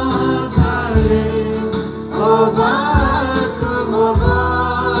ତୁମଠାରେ ଅବା ତୁମ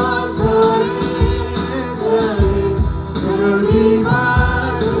ପଥରେ ଚାଲେ ଯଦି ବା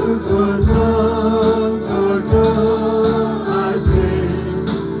ଦୁଃଖ ସଙ୍କଟ ଆସେ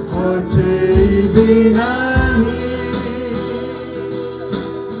ପଛେଇବି ନାହିଁ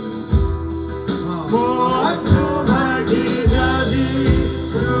ମୋ ଆଣ୍ଠୁ ଭାଙ୍ଗି ଯଦି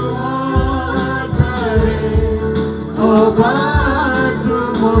ତୁମଠାରେ ଅବା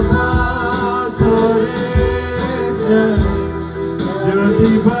ତୁମ ପଥରେ ଚାଲେ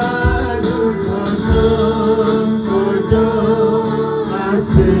ଯଦି ବା ଦୁଃଖ ସଙ୍କଟ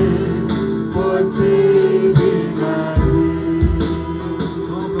ଆସେ ପଛେଇବି ନାହିଁ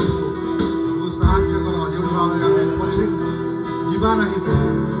ସାହାଯ୍ୟ କର ଯେଉଁ ଭାବରେ ଆମେ ପଛେ ଯିବା ନାହିଁ ପ୍ରଭୁ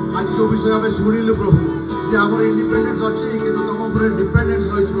ଆଜି ଯେଉଁ ବିଷୟ ଆମେ ଶୁଣିଲୁ ପ୍ରଭୁ ଯେ ଆମର ଇଣ୍ଡିପେଣ୍ଡେନ୍ସ ଅଛି କିନ୍ତୁ ତମ ଉପରେ ଡିପେଣ୍ଡେନ୍ସ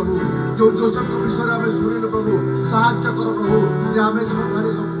ରହିଛି ପ୍ରଭୁ ଯେଉଁ ଯୋସେଫଙ୍କ ବିଷୟରେ ଆମେ ଶୁଣିଲୁ ପ୍ରଭୁ ସାହାଯ୍ୟ କର ପ୍ରଭୁ ଯେ ଆମେ ତୁମଠାରେ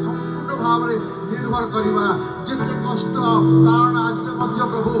ସମ୍ପୂର୍ଣ୍ଣ ଭାବରେ ନିର୍ଭର କରିବା ଯେତେ କଷ୍ଟ ତାରଣ ଆସିଲେ ମଧ୍ୟ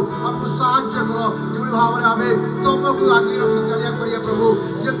ପ୍ରଭୁ ଆମକୁ ସାହାଯ୍ୟ କର ଯେଭଳି ଭାବରେ ଆମେ ତମକୁ ଆଗେଇ ରଖି ଚାଲିବା କରିବା ପ୍ରଭୁ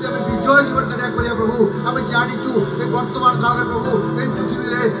ଯେମିତି ଆମେ ବିଜୟ ଜୀବନ ଚାଲିବା କରିବା ପ୍ରଭୁ ଆମେ ଜାଣିଛୁ ଏ ବର୍ତ୍ତମାନ କାଳରେ ପ୍ରଭୁ এই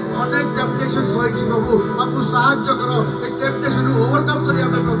ପୃଥିବୀରେ ଅନେକ ଟେମ୍ପଟେସନ୍ସ ରହିଛି ପ୍ରଭୁ ଆମକୁ ସାହାଯ୍ୟ କର ଏ ଟେମ୍ପଟେସନରୁ ଓଭରକମ୍ କରିବା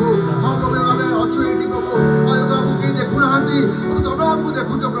ପାଇଁ ପ୍ରଭୁ ହଁ ପ୍ରଭୁ ଆମେ ଅଛୁ ଏଇଠି ପ୍ରଭୁ ଆମକୁ କେହି ଦେଖୁନାହାନ୍ତି ତମେ ଆମକୁ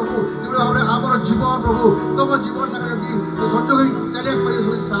ଦେଖୁଛ ପ୍ରଭୁ ଯେଭଳି ଭାବରେ ଆମର ଜୀବନ ପ୍ରଭୁ ତମ ଜୀବନ ସାଙ୍ଗରେ ଯଦି ସଂଯୋଗ ହୋଇ ଚାଲିବା ପାଇଁ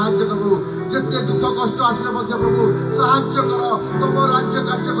ସାହାଯ୍ୟ କର ପ୍ରଭୁ ଯେତେ ଦୁଃଖ କଷ୍ଟ ଆସିଲେ ମଧ୍ୟ ପ୍ରଭୁ ସାହାଯ୍ୟ କର ତମ ରାଜ୍ୟ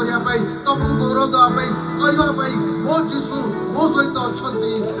କାର୍ଯ୍ୟ କରିବା ପାଇଁ ତମକୁ ଗୌରବ ଦେବା ପାଇଁ କହିବା ପାଇଁ ମୋ ଯୀଶୁ ମୋ ସହିତ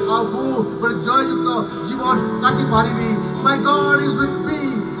ଅଛନ୍ତି ଆଉ ମୁଁ ଗୋଟେ ଜୟଯୁକ୍ତ ଜୀବନ କାଟି ପାରିବି ମାଇ ଗଡ୍ ଇଜ ୱିଥ୍ ମି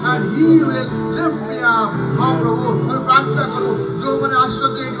and he will lift me up ହଁ ପ୍ରଭୁ ଆମେ ପ୍ରାର୍ଥନା କରୁ ଯେଉଁମାନେ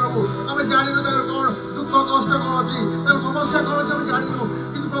ଆସିଛନ୍ତି ଏଇଠି ପ୍ରଭୁ ଆମେ ଜାଣିନୁ ତାଙ୍କର କ'ଣ ଦୁଃଖ କଷ୍ଟ କ'ଣ ଅଛି ତାଙ୍କର ସମସ୍ୟା କ'ଣ ଅଛି ଆମେ ଜାଣିନୁ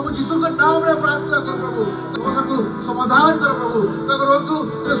କିନ୍ତୁ ପ୍ରଭୁ ଯୀଶୁଙ୍କ ନାମରେ ପ୍ରାର୍ଥନା କରୁ ପ୍ରଭୁ ସମସ୍ୟାକୁ ସମାଧାନ କର ପ୍ରଭୁ ତାଙ୍କ ରୋଗକୁ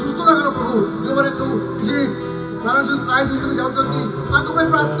ସୁସ୍ଥତା କର ପ୍ରଭୁ ଯେଉଁମାନେ କିଛି financial crisis में जाऊँगी ताको मैं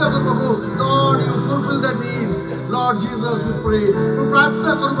प्रार्थना करूँ प्रभु Lord you fulfill their needs Lord Jesus we pray मैं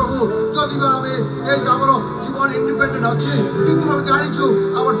प्रार्थना करूँ प्रभु जो दिवा हमें ये जामरो जीवन independent अच्छे किंतु हम जानी चु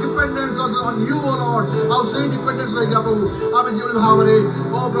our dependence is on you O Lord our same dependence रहेगा प्रभु हमें जीवन भावरे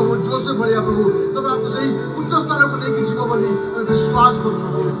ओ प्रभु जोसेफ भलिया प्रभु तो मैं आपको सही उच्च स्थान पर लेके जीवन बनी विश्वास करूँ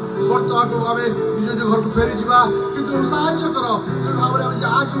प्रभु वर्तमान प्रभु हमें निज घर को फेरी जीवा किंतु साहाଯ୍य करो जीवन भावरे हमें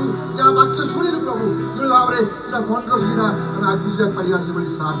आज जहाँ वाक्य सुनिलु प्रभु जीवन भावरे सेटा मन रखिना हमें आगे जा परिवार से बड़ी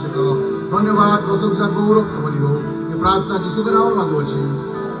साहाଯ୍य करो धन्यवाद प्रशंसा गौरव तमरी हो ये प्रार्थना यीशु के नाम में मांगो छी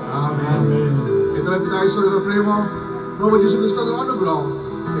आमेन इतना पिता ईश्वर का प्रेम प्रभु यीशु ख्रीष्ट का अनुग्रह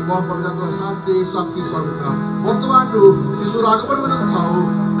एक बहुत पवित्र का शांति शक्ति सर्वदा वर्तमान रू यीशु आगमन में थाओ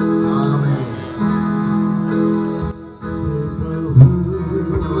आमेन से प्रभु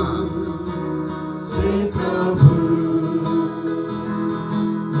से प्रभु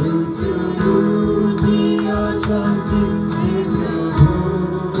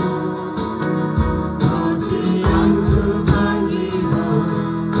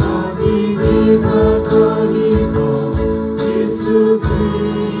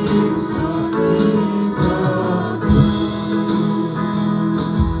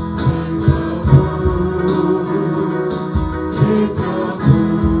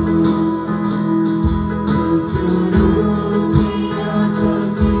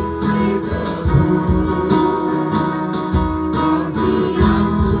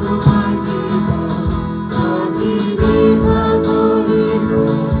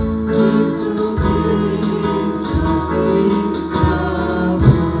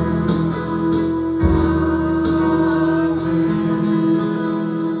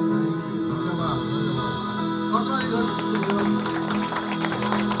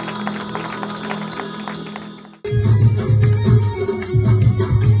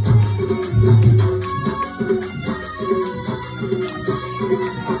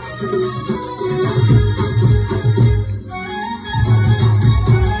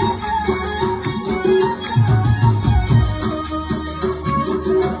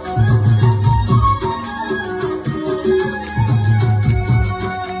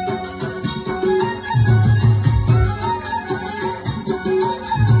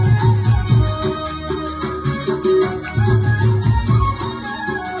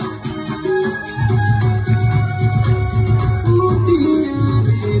Motiya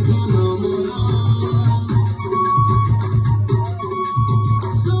re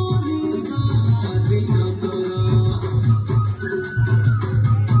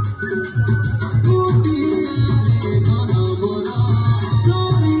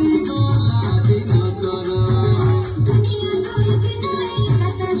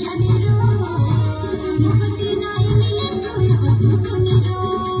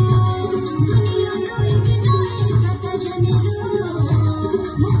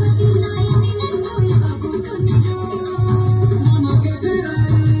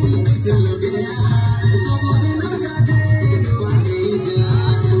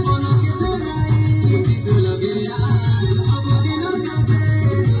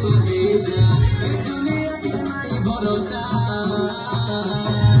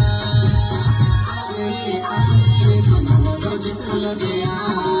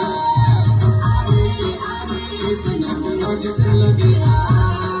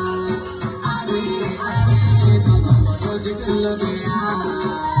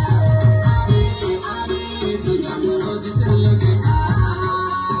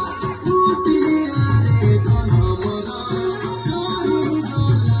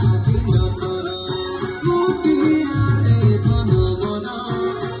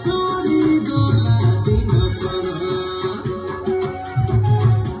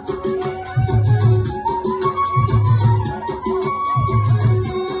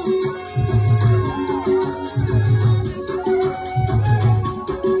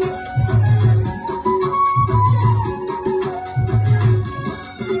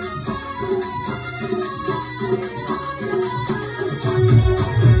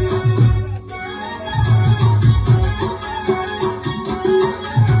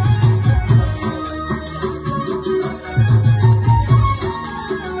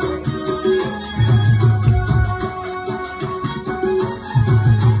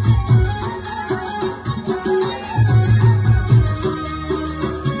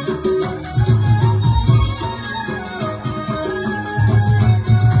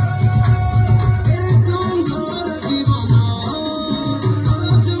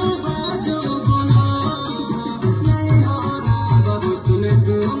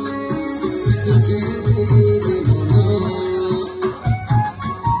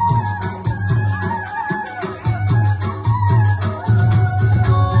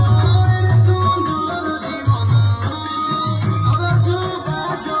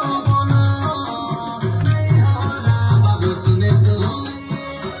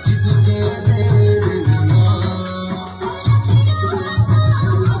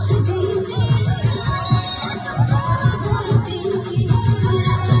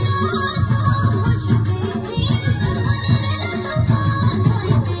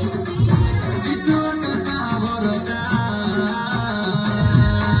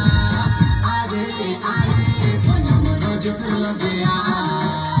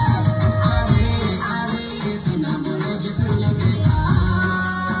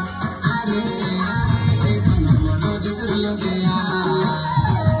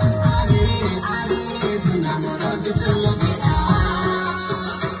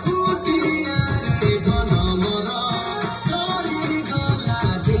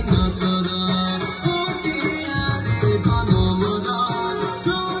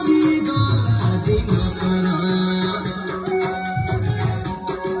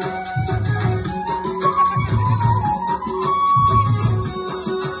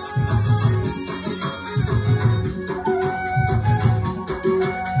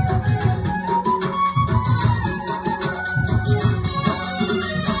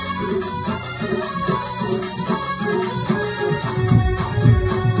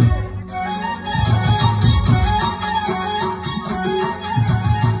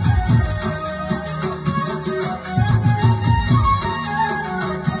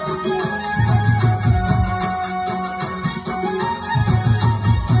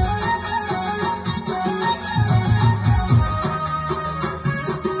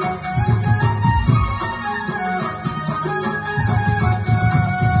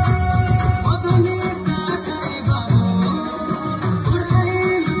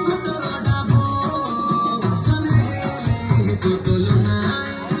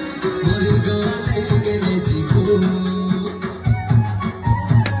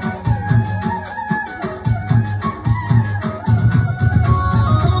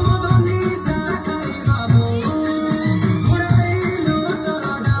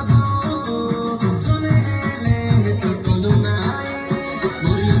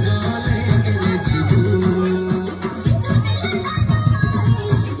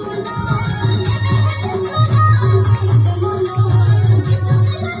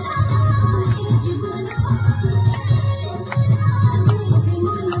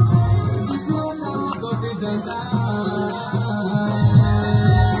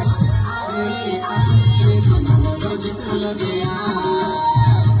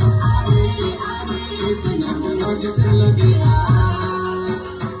मुझसे लगी